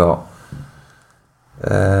that they've got.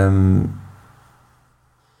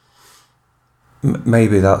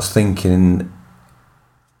 Maybe that's thinking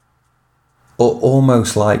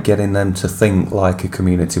almost like getting them to think like a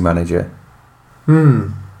community manager.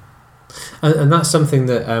 And that's something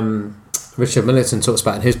that Richard Millington talks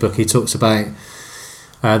about in his book. He talks about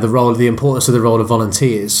the importance of the role of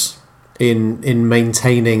volunteers in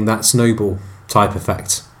maintaining that snowball type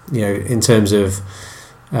effect. You know, in terms of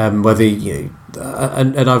whether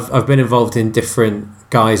and I've been involved in different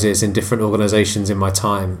guises in different organisations in my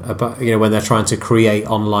time, about, you know, when they're trying to create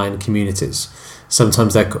online communities.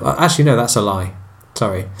 Sometimes they're actually, no, that's a lie.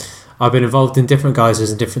 Sorry, I've been involved in different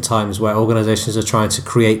guises in different times where organisations are trying to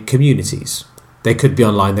create communities. They could be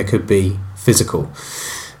online, they could be physical,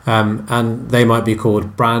 and they might be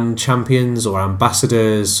called brand champions or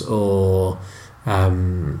ambassadors or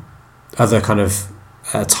other kind of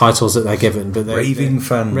titles that they're given, but raving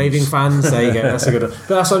fans. There you go. That's a good one.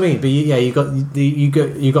 But that's what I mean. But yeah,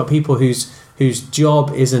 you got people whose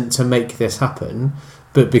job isn't to make this happen,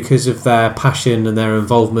 but because of their passion and their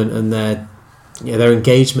involvement and their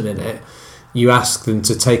engagement in it, you ask them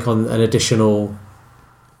to take on an additional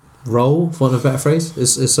role, for want of a better phrase,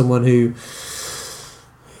 as someone who,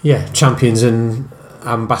 champions and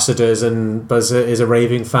ambassadors and is a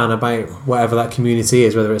raving fan about whatever that community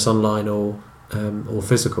is, whether it's online or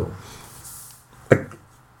physical.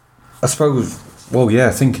 I suppose,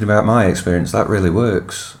 thinking about my experience, that really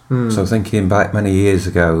works. So thinking back many years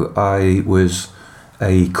ago, I was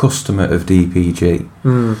a customer of DPG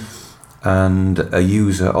and a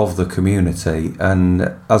user of the community,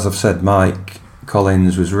 and as I've said, Mike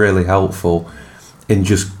Collins was really helpful in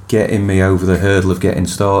just getting me over the hurdle of getting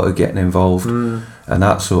started, getting involved and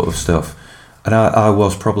that sort of stuff. And I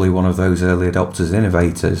was probably one of those early adopters,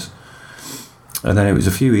 innovators. And then it was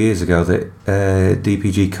a few years ago that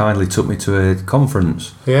DPG kindly took me to a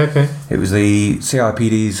conference. Yeah, okay. It was the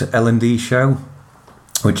CIPD's L&D show,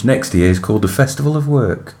 which next year is called the Festival of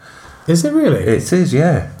Work. Is it really? It is,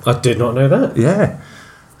 yeah. I did not know that. Yeah.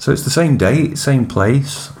 So it's the same date, same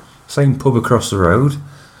place, same pub across the road.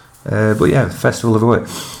 But yeah, Festival of the Work.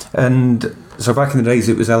 And so back in the days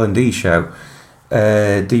it was L&D show.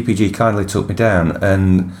 DPG kindly took me down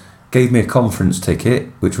and gave me a conference ticket,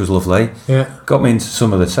 which was lovely. Yeah. Got me into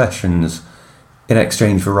some of the sessions in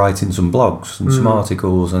exchange for writing some blogs and some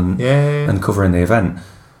articles and covering the event.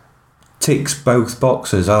 Ticks both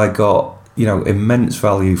boxes. I got, immense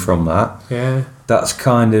value from that. Yeah. That's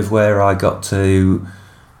kind of where I got to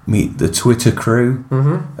meet the Twitter crew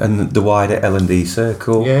and the wider L&D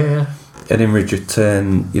circle. Yeah. And in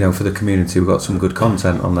return, for the community, we got some good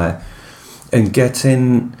content on there. And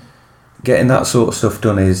getting that sort of stuff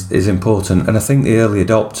done is important. And I think the early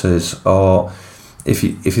adopters are, if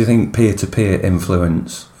you think peer-to-peer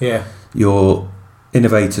influence, your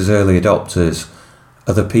innovators, early adopters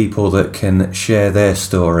are the people that can share their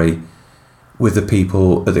story with the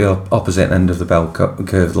people at the opposite end of the bell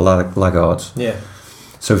curve, the laggards. Yeah.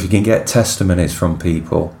 So if you can get testimonies from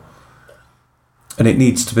people, and it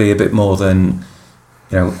needs to be a bit more than,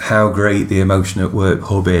 how great the Emotion at Work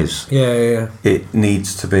hub is. Yeah. It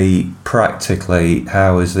needs to be practically,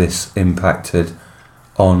 how has this impacted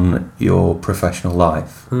on your professional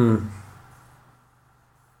life?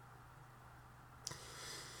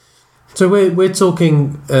 So we're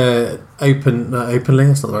talking openly.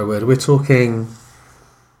 That's not the right word. We're talking.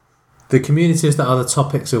 The communities that are the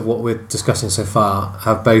topics of what we're discussing so far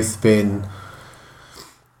have both been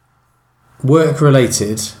work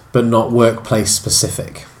related, but not workplace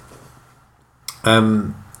specific.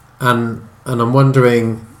 And I'm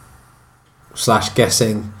wondering /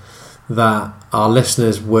 guessing that our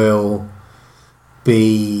listeners will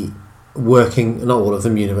be working, not all of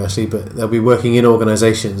them universally, but they'll be working in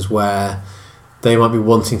organisations where they might be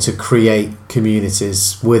wanting to create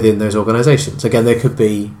communities within those organisations. Again, there could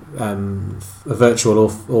be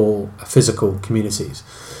virtual or physical communities.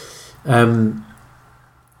 And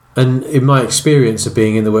in my experience of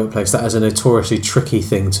being in the workplace, that is a notoriously tricky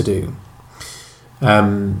thing to do.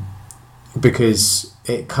 Because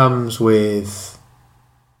it comes with...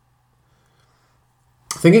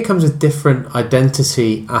 I think it comes with different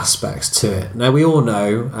identity aspects to it. Now, we all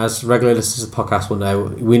know, as regular listeners of the podcast will know,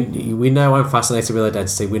 we know I'm fascinated with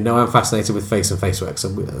identity. We know I'm fascinated with face and face work. So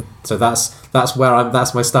that's where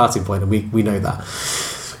that's my starting point, and we know that.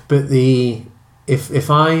 But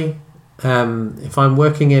if I'm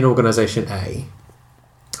working in organisation A,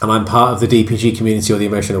 and I'm part of the DPG community or the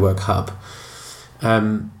Emotion at Work hub,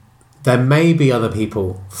 there may be other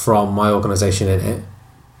people from my organisation in it.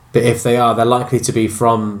 But if they are, they're likely to be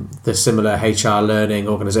from the similar HR learning,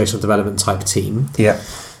 organisational development type team. Yeah.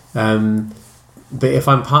 But if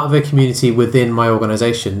I'm part of a community within my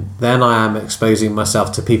organisation, then I am exposing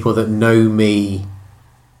myself to people that know me.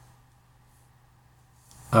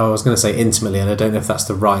 I was going to say intimately, and I don't know if that's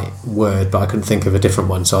the right word, but I couldn't think of a different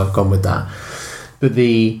one, so I've gone with that. But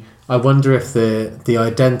I wonder if the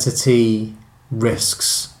identity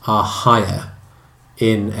risks are higher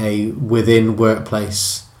in a within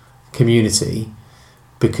workplace community,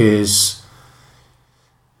 because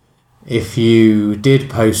if you did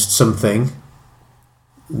post something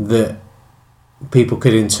that people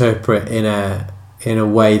could interpret in a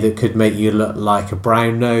way that could make you look like a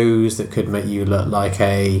brown nose, that could make you look like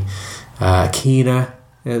a keener,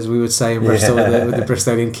 as we would say in Bristol, with the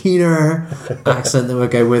Bristolian keener accent that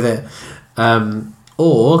would go with it,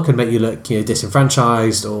 or could make you look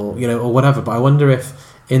disenfranchised or whatever. But I wonder if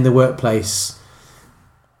in the workplace,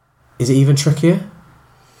 is it even trickier?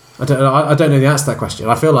 I don't know the answer to that question.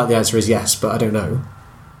 I feel like the answer is yes, but I don't know.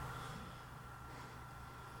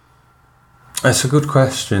 That's a good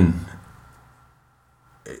question.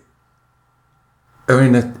 I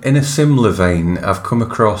mean, in a similar vein, I've come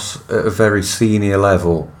across at a very senior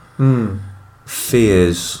level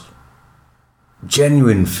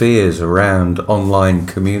genuine fears around online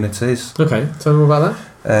communities. Okay, tell me more about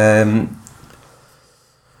that.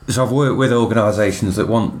 So I've worked with organisations that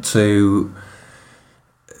want to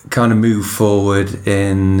kind of move forward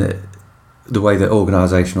in the way that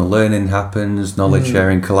organisational learning happens, knowledge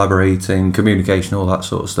sharing, collaborating, communication, all that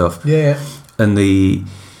sort of stuff. Yeah. And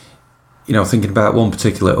thinking about one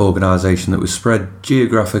particular organisation that was spread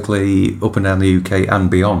geographically up and down the UK and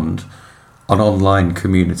beyond, an online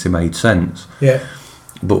community made sense. Yeah.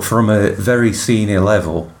 But from a very senior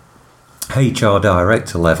level, HR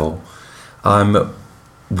director level, I'm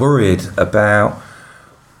worried about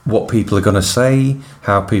what people are going to say,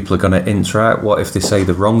 how people are going to interact, what if they say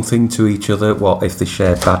the wrong thing to each other, what if they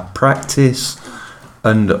share bad practice,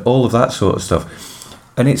 and all of that sort of stuff.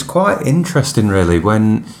 And it's quite interesting, really,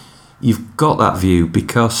 when you've got that view,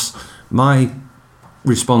 because my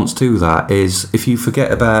response to that is, if you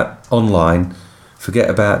forget about online, forget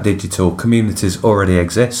about digital, communities already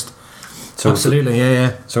exist. So absolutely,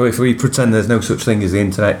 yeah. So if we pretend there's no such thing as the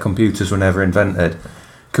internet, computers were never invented,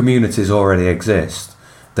 communities already exist.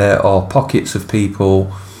 There are pockets of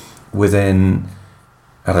people within,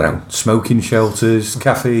 I don't know, smoking shelters,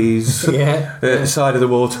 cafes, side of the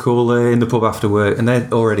water cooler, in the pub after work, and they're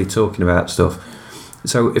already talking about stuff.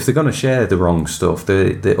 So if they're going to share the wrong stuff,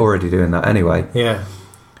 they're already doing that anyway. Yeah.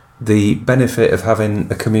 The benefit of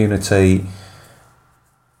having a community,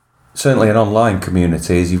 certainly an online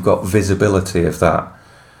community, is you've got visibility of that.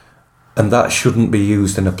 And that shouldn't be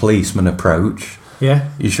used in a policeman approach. Yeah.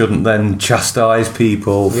 You shouldn't then chastise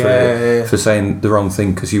people for saying the wrong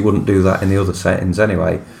thing, because you wouldn't do that in the other settings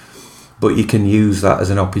anyway. But you can use that as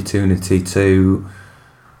an opportunity to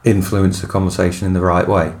influence the conversation in the right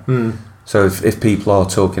way. Mm. So if people are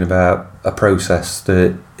talking about a process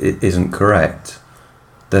that it isn't correct,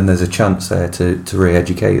 then there's a chance there to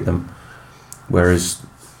re-educate them. Whereas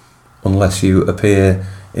unless you appear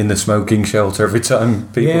in the smoking shelter every time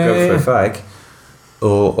people go for a fag,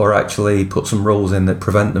 or actually put some rules in that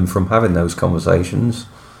prevent them from having those conversations,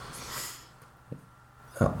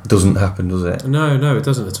 that doesn't happen, does it? No, it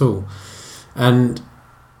doesn't at all. And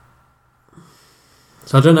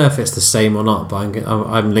so I don't know if it's the same or not, but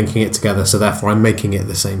I'm linking it together, so therefore I'm making it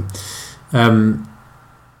the same.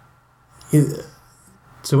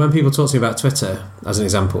 So when people talk to me about Twitter, as an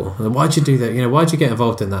example, why'd you do that? Why'd you get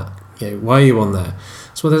involved in that? Why are you on there?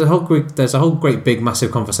 So there's a whole great big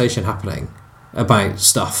massive conversation happening about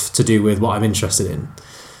stuff to do with what I'm interested in,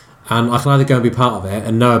 and I can either go and be part of it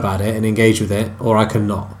and know about it and engage with it, or I can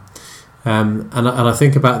not. And I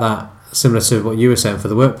think about that similar to what you were saying for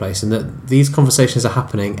the workplace, and that these conversations are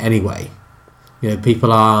happening anyway.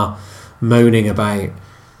 People are moaning about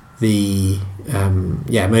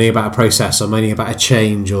moaning about a process, or moaning about a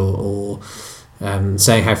change, or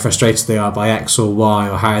saying how frustrated they are by X or Y,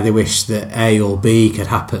 or how they wish that A or B could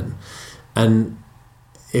happen. And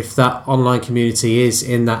if that online community is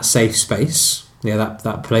in that safe space,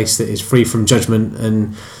 that place that is free from judgment,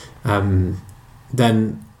 and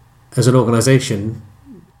then as an organisation,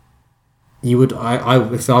 you would,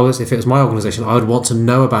 if it was my organisation, I would want to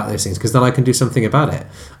know about those things, because then I can do something about it.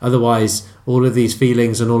 Otherwise, all of these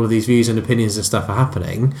feelings and all of these views and opinions and stuff are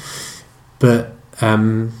happening, but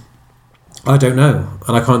I don't know,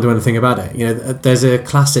 and I can't do anything about it. There's a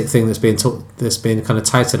classic thing that's been kind of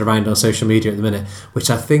touted around on social media at the minute, which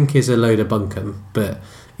I think is a load of bunkum, but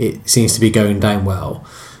it seems to be going down well,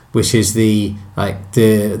 which is the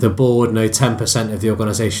board know 10% of the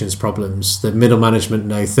organisation's problems, the middle management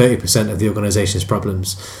know 30% of the organisation's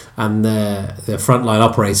problems, and the frontline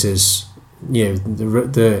operators, the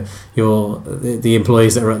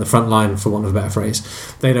employees that are at the front line, for want of a better phrase,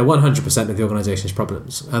 they know 100% of the organisation's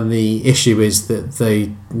problems. And the issue is that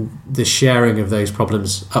the sharing of those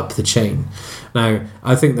problems up the chain. Now,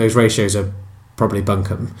 I think those ratios are probably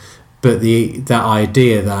bunkum, but that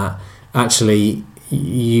idea that actually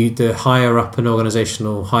the higher up an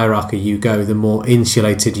organisational hierarchy you go, the more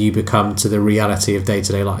insulated you become to the reality of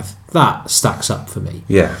day-to-day life. That stacks up for me.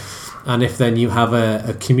 Yeah. And if then you have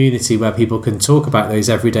a community where people can talk about those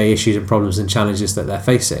everyday issues and problems and challenges that they're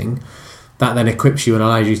facing, that then equips you and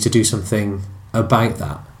allows you to do something about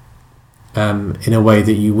that in a way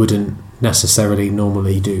that you wouldn't necessarily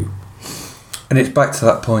normally do. And it's back to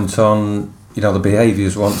that point on, the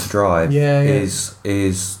behaviours we want to drive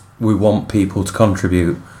is we want people to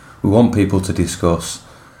contribute, we want people to discuss.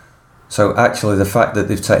 So actually the fact that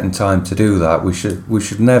they've taken time to do that, we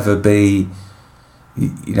should never be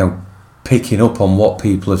picking up on what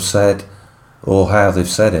people have said or how they've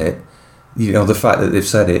said it. The fact that they've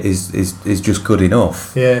said it is just good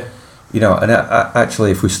enough. Yeah. And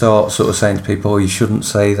actually if we start sort of saying to people, you shouldn't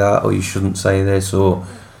say that, or you shouldn't say this, or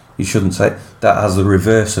you shouldn't say, that has the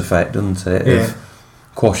reverse effect, doesn't it? Yeah. Of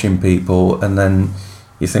quashing people, and then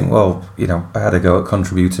you think, well, I had a go at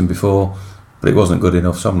contributing before, but it wasn't good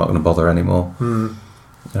enough, so I'm not going to bother anymore.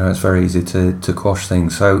 It's very easy to quash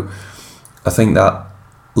things. So I think that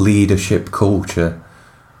leadership culture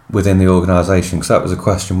within the organisation, because that was a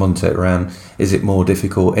question, wasn't it, around, is it more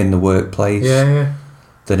difficult in the workplace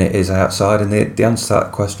than it is outside? And the answer to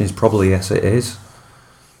that question is probably yes, it is.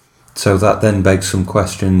 So that then begs some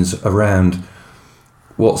questions around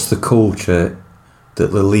what's the culture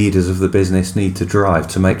that the leaders of the business need to drive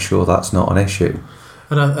to make sure that's not an issue.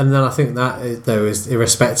 And then I think that, though, is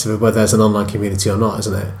irrespective of whether there's an online community or not,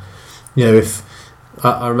 isn't it? If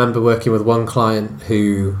I remember working with one client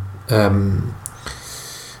who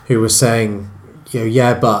was saying,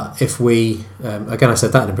 but if we again, I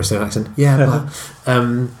said that in a Bristol accent. Yeah, but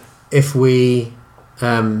if we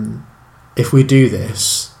do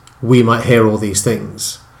this, we might hear all these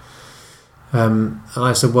things. And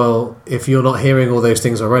I said, well, if you're not hearing all those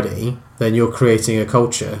things already, then you're creating a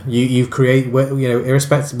culture. You create,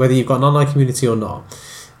 irrespective whether you've got an online community or not.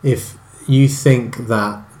 If you think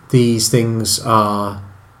that these things are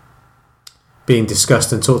being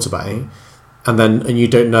discussed and talked about, and you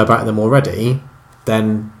don't know about them already,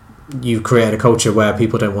 then you've created a culture where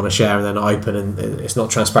people don't want to share, and they're not open, and it's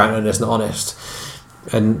not transparent, and it's not honest.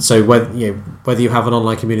 And so whether you have an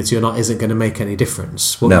online community or not isn't going to make any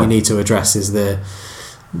difference. What you need to address is the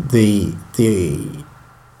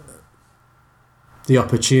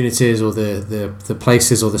opportunities or the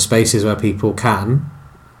places or the spaces where people can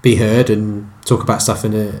be heard and talk about stuff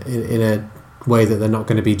in a way that they're not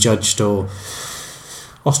going to be judged or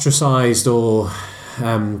ostracized or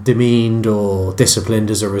demeaned or disciplined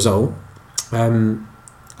as a result.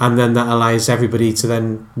 And then that allows everybody to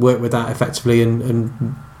then work with that effectively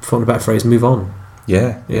and for want of a better phrase, move on.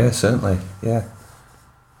 Yeah, certainly. Yeah.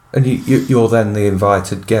 And you're then the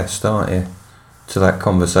invited guest, aren't you, to that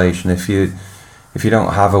conversation. If you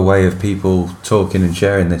don't have a way of people talking and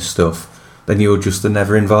sharing this stuff, then you're just a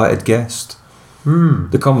never invited guest.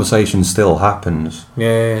 The conversation still happens.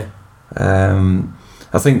 Yeah.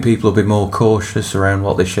 I think people will be more cautious around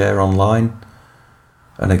what they share online.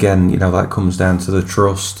 And again, that comes down to the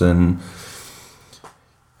trust and,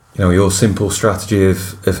 your simple strategy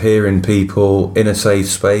of hearing people in a safe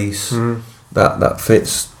space, that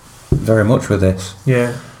fits very much with this.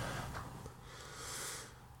 Yeah.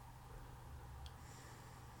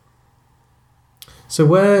 So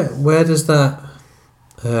where does that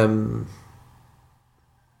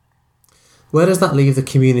leave the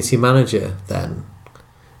community manager then?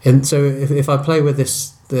 And so if I play with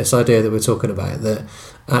this idea that we're talking about, that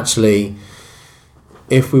actually,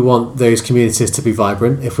 if we want those communities to be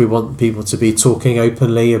vibrant, if we want people to be talking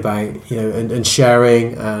openly about, and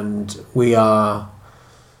sharing, and we are,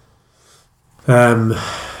 right,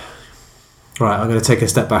 I'm going to take a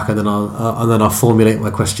step back and then I'll formulate my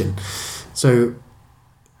question. So,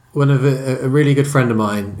 a really good friend of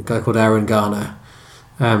mine, a guy called Aaron Garner,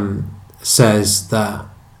 says that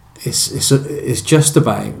it's just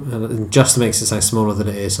about, and just makes it sound smaller than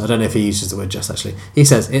it is. I don't know if he uses the word just actually. He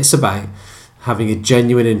says it's about having a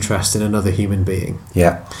genuine interest in another human being.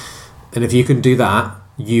 Yeah. And if you can do that,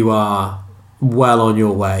 you are well on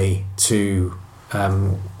your way to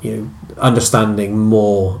understanding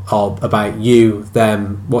more about you,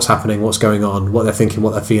 them, what's happening, what's going on, what they're thinking,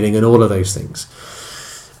 what they're feeling, and all of those things.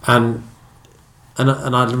 And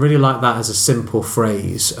I really like that as a simple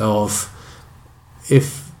phrase of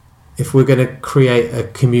if we're going to create a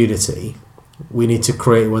community, we need to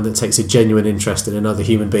create one that takes a genuine interest in another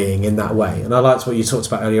human being in that way. And I liked what you talked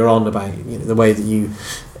about earlier on about the way that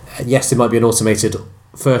yes, it might be an automated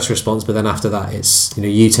first response, but then after that it's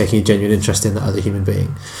you taking a genuine interest in that other human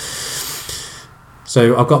being.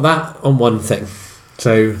 So I've got that on one thing.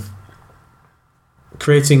 So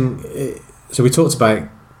we talked about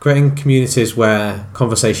creating communities where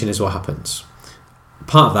conversation is what happens.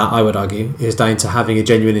 Part of that, I would argue, is down to having a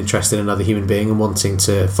genuine interest in another human being and wanting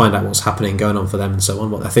to find out what's happening, going on for them and so on,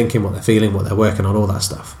 what they're thinking, what they're feeling, what they're working on, all that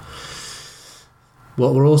stuff.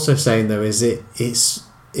 What we're also saying, though, is it's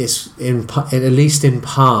at least in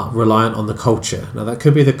part reliant on the culture. Now, that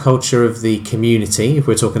could be the culture of the community, if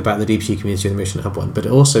we're talking about the DPU community or the Mission Hub one, but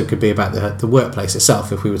it also could be about the workplace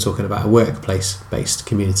itself, if we were talking about a workplace-based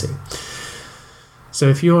community. So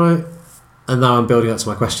and now I'm building up to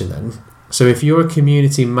my question then. So if you're a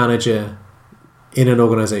community manager in an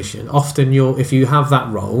organisation, often if you have that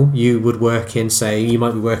role, you would work in, say, you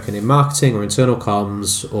might be working in marketing or internal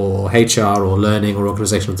comms or HR or learning or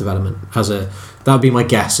organisational development. That would be my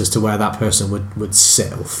guess as to where that person would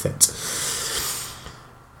sit or fit.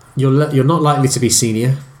 You're not likely to be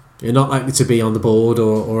senior. You're not likely to be on the board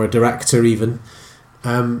or a director even.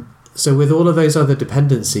 So with all of those other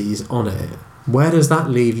dependencies on it, where does that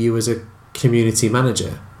leave you as a community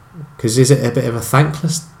manager? Because is it a bit of a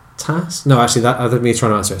thankless task? No, actually, that's me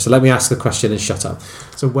trying to answer it. So let me ask the question and shut up.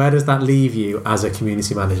 So where does that leave you as a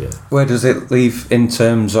community manager? Where does it leave in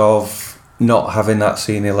terms of not having that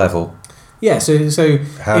senior level? Yeah. So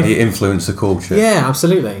how do you influence the culture? Yeah,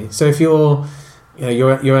 absolutely. So if you're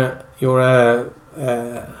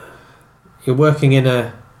working in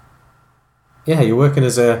a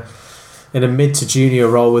mid to junior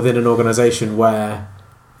role within an organisation where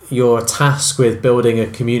you're tasked with building a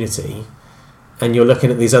community and you're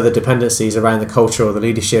looking at these other dependencies around the culture or the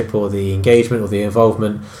leadership or the engagement or the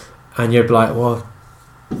involvement, and you're like, well,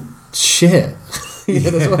 shit.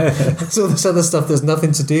 There's all this other stuff that's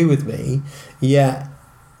nothing to do with me, yet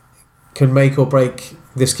can make or break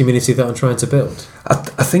this community that I'm trying to build.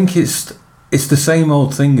 I think it's the same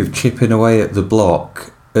old thing of chipping away at the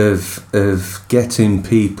block of getting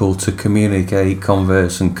people to communicate,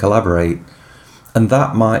 converse, and collaborate, and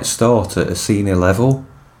that might start at a senior level.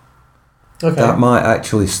 Okay. That might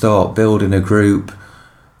actually start building a group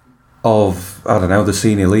of, I don't know, the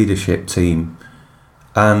senior leadership team,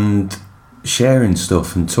 and sharing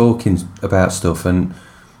stuff and talking about stuff and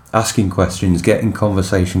asking questions, getting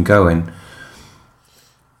conversation going,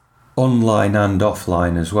 online and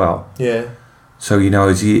offline as well. Yeah. So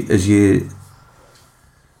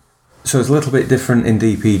so it's a little bit different in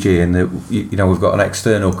DPG in that we've got an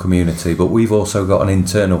external community, but we've also got an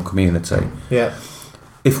internal community. Yeah.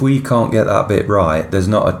 If we can't get that bit right, there's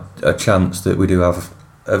not a chance that we do have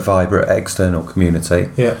a vibrant external community.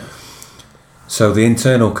 Yeah. So the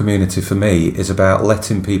internal community for me is about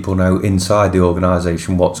letting people know inside the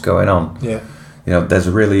organisation what's going on. Yeah. There's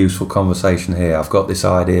a really useful conversation here. I've got this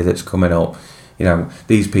idea that's coming up.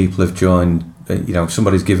 These people have joined.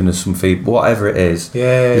 Somebody's given us some feedback. Whatever it is,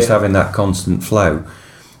 just having that constant flow,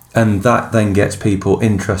 and that then gets people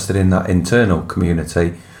interested in that internal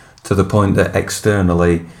community to the point that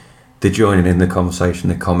externally they're joining in the conversation,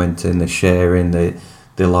 they're commenting, they're sharing, they're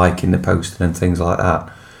liking, they're posting, and things like that.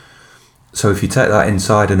 So if you take that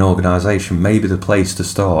inside an organisation, maybe the place to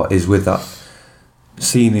start is with that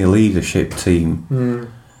senior leadership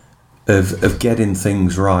team of getting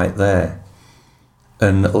things right there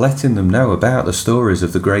and letting them know about the stories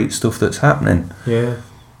of the great stuff that's happening. Yeah.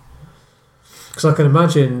 Because I can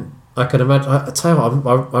imagine. I tell you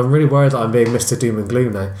what, I'm really worried that I'm being Mr. Doom and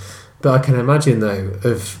Gloom now, but I can imagine though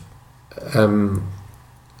if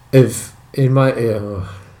in my.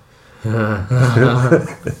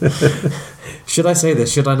 Should I say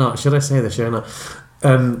this? Should I not? Should I say this? Should I not?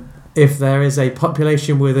 If there is a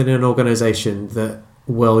population within an organisation that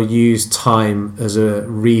will use time as a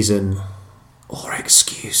reason or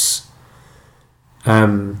excuse,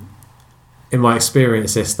 in my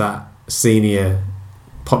experience, it's that senior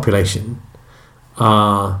population.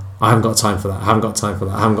 I haven't got time for that. I haven't got time for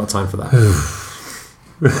that. I haven't got time for that.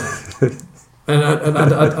 And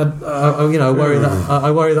I worry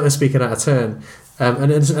that I'm speaking out of turn,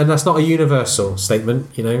 and that's not a universal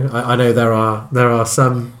statement. I know there are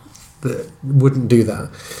some that wouldn't do that,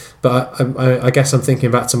 but I guess I'm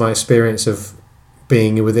thinking back to my experience of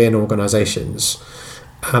being within organisations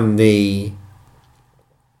and the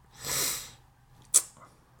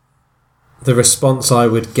response I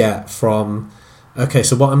would get from, okay,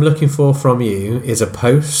 so what I'm looking for from you is a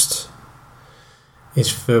post. Is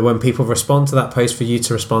for when people respond to that post for you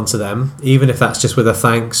to respond to them, even if that's just with a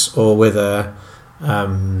thanks or with a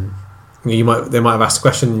they might have asked a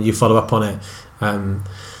question and you follow up on it, and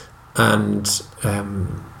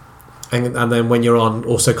then when you're on,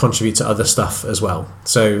 also contribute to other stuff as well.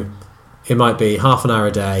 So it might be half an hour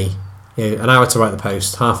a day, an hour to write the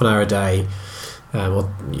post, half an hour a day, or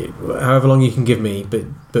however long you can give me,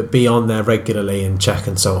 but be on there regularly and check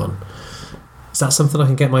and so on. Is that something I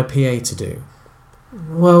can get my PA to do?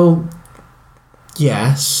 Well,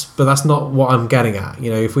 yes, but that's not what I'm getting at.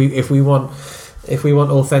 If we want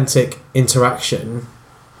authentic interaction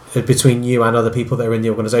between you and other people that are in the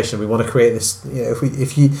organisation, we want to create this.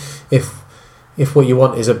 If what you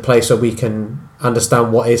want is a place where we can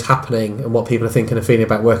understand what is happening and what people are thinking and feeling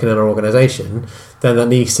about working in our organisation, then that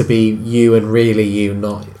needs to be you and really you,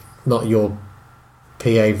 not your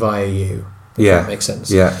PA via you. If that makes sense.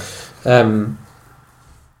 Yeah.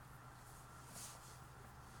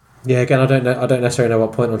 Yeah, again, I don't necessarily know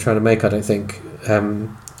what point I'm trying to make. I don't think.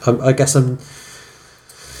 I guess I'm.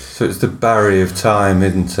 So it's the barrier of time,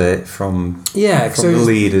 isn't it, from the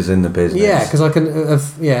leaders in the business? Yeah, because I can.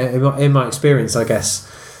 In my experience, I guess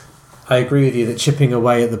I agree with you that chipping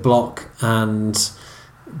away at the block and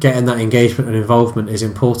getting that engagement and involvement is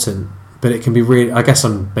important. But it can be really. I guess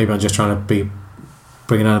I'm just trying to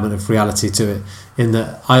bring an element of reality to it. In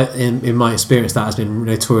that, in my experience, that has been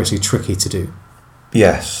notoriously tricky to do.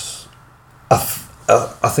 Yes.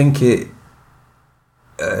 I think it.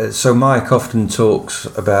 So Mike often talks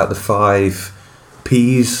about the 5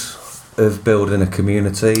 P's of building a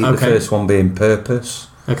community. Okay. The first one being purpose.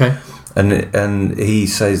 Okay. And he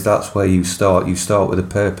says that's where you start. You start with the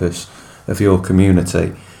purpose of your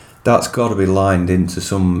community. That's got to be lined into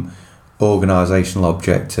some organisational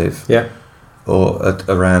objective. Yeah. Or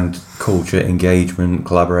around culture, engagement,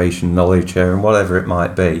 collaboration, knowledge sharing, whatever it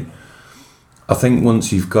might be. I think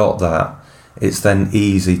once you've got that, it's then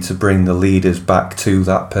easy to bring the leaders back to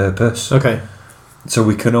that purpose. Okay. So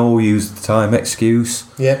we can all use the time excuse.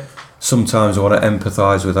 Yeah. sometimes I want to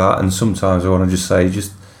empathise with that, and sometimes I want to just say,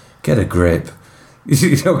 just get a grip.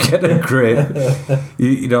 Get a grip.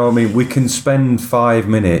 You know what I mean? We can spend 5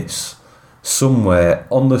 minutes somewhere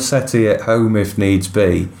on the settee at home if needs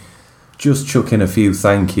be, just chucking a few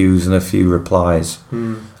thank yous and a few replies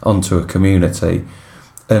onto a community.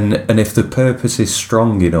 And if the purpose is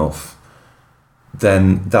strong enough,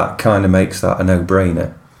 then that kind of makes that a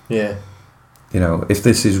no-brainer. Yeah. You know, if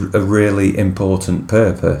this is a really important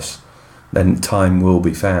purpose, then time will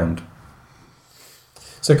be found.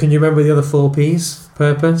 So can you remember the other 4 P's?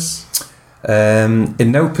 Purpose? In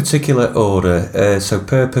no particular order. So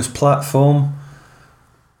purpose, platform.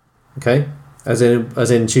 Okay. As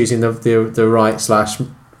in choosing the right /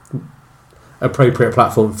 appropriate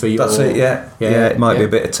platform for you. That's it. Yeah. It might be a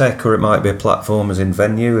bit of tech, or it might be a platform, as in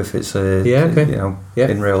venue, if it's a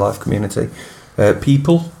in real life community.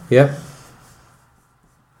 People. Yeah.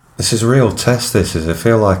 This is a real test. This is. I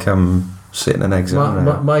feel like I'm sitting an exam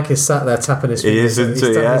now. Mike is sat there tapping his fingers. He is,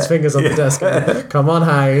 He's tapping his fingers on the desk. Going, come on,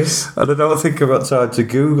 House. I don't think I've got time to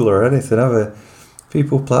Google or anything, have I?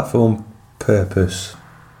 People, platform, purpose.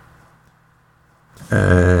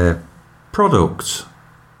 Product.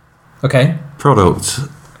 Okay. Product.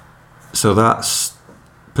 So that's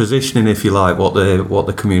positioning, if you like, what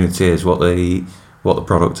the community is, what the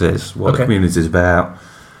product is, what the community is about,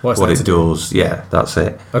 what it does. Yeah, that's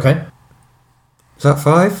it. Okay. Is that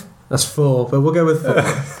 5? That's 4, but we'll go with 4.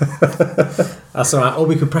 That's all right. Or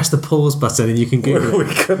we could press the pause button and you can Google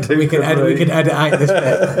it. We can edit out this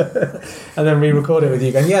bit and then re-record it with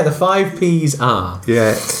you going, yeah, the 5 P's are.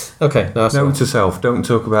 Yeah. Okay. No, Note to self, don't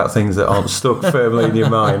talk about things that aren't stuck firmly in your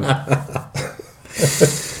mind.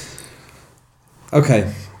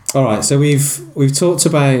 Okay. All right. So we've talked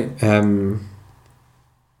about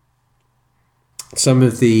some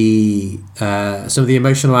of the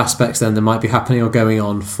emotional aspects then that might be happening or going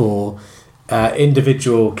on for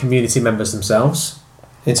individual community members themselves,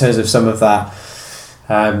 in terms of some of that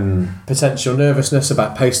potential nervousness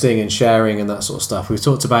about posting and sharing and that sort of stuff. We've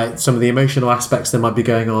talked about some of the emotional aspects that might be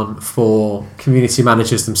going on for community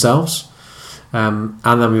managers themselves, and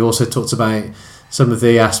then we've also talked about some of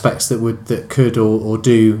the aspects that could or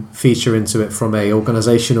do feature into it from a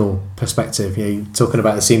organisational perspective. You know, you're talking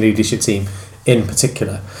about the senior leadership team in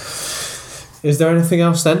particular. Is there anything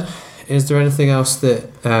else then? Is there anything else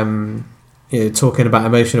that talking about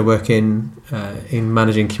emotional work in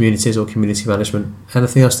managing communities or community management,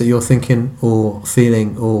 anything else that you're thinking or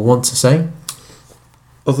feeling or want to say?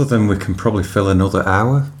 Other than we can probably fill another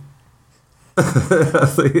hour.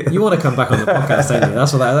 You want to come back on the podcast, don't you?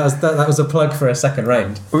 That's what that was a plug for a second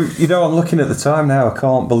round. You know, I'm looking at the time now. I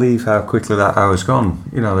can't believe how quickly that hour's gone.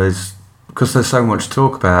 You know, because there's so much to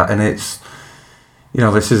talk about, and it's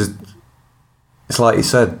like you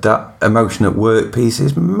said, that emotion at work piece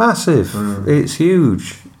is massive. It's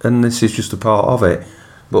huge, and this is just a part of it.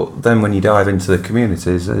 But then when you dive into the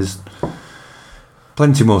communities, there's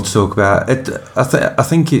plenty more to talk about. I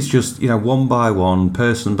think it's just, one by one,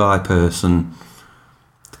 person by person,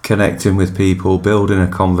 connecting with people, building a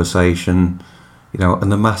conversation,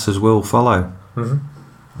 and the masses will follow.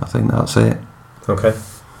 I think that's it. Okay.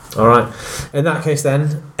 All right. In that case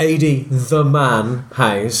then, AD the Man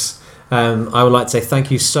House, I would like to say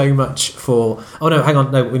thank you so much for... Oh no, hang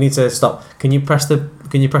on. No, we need to stop. Can you press the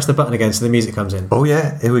button again so the music comes in? Oh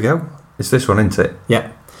yeah, here we go. It's this one, isn't it?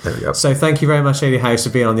 Yeah. There we go. So thank you very much, AD House, for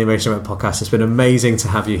being on the Emotional Work podcast. It's been amazing to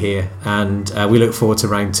have you here, and we look forward to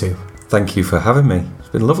round 2. Thank you for having me. It's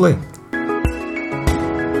been lovely.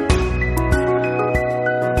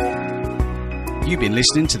 You've been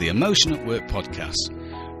listening to the Emotion at Work podcast.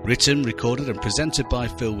 Written, recorded and presented by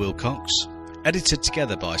Phil Wilcox. Edited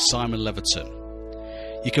together by Simon Leverton.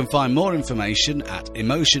 You can find more information at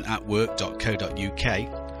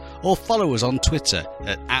emotionatwork.co.uk or follow us on Twitter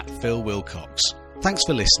at Phil Wilcox. Thanks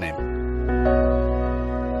for listening.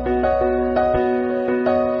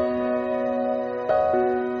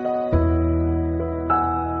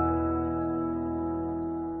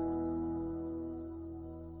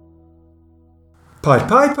 Pied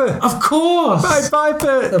Piper. Of course. Pied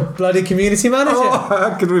Piper. The bloody community manager. Oh,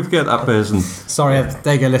 how could we forget that person? Sorry,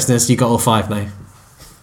 there you go, listeners. You got all 5 now.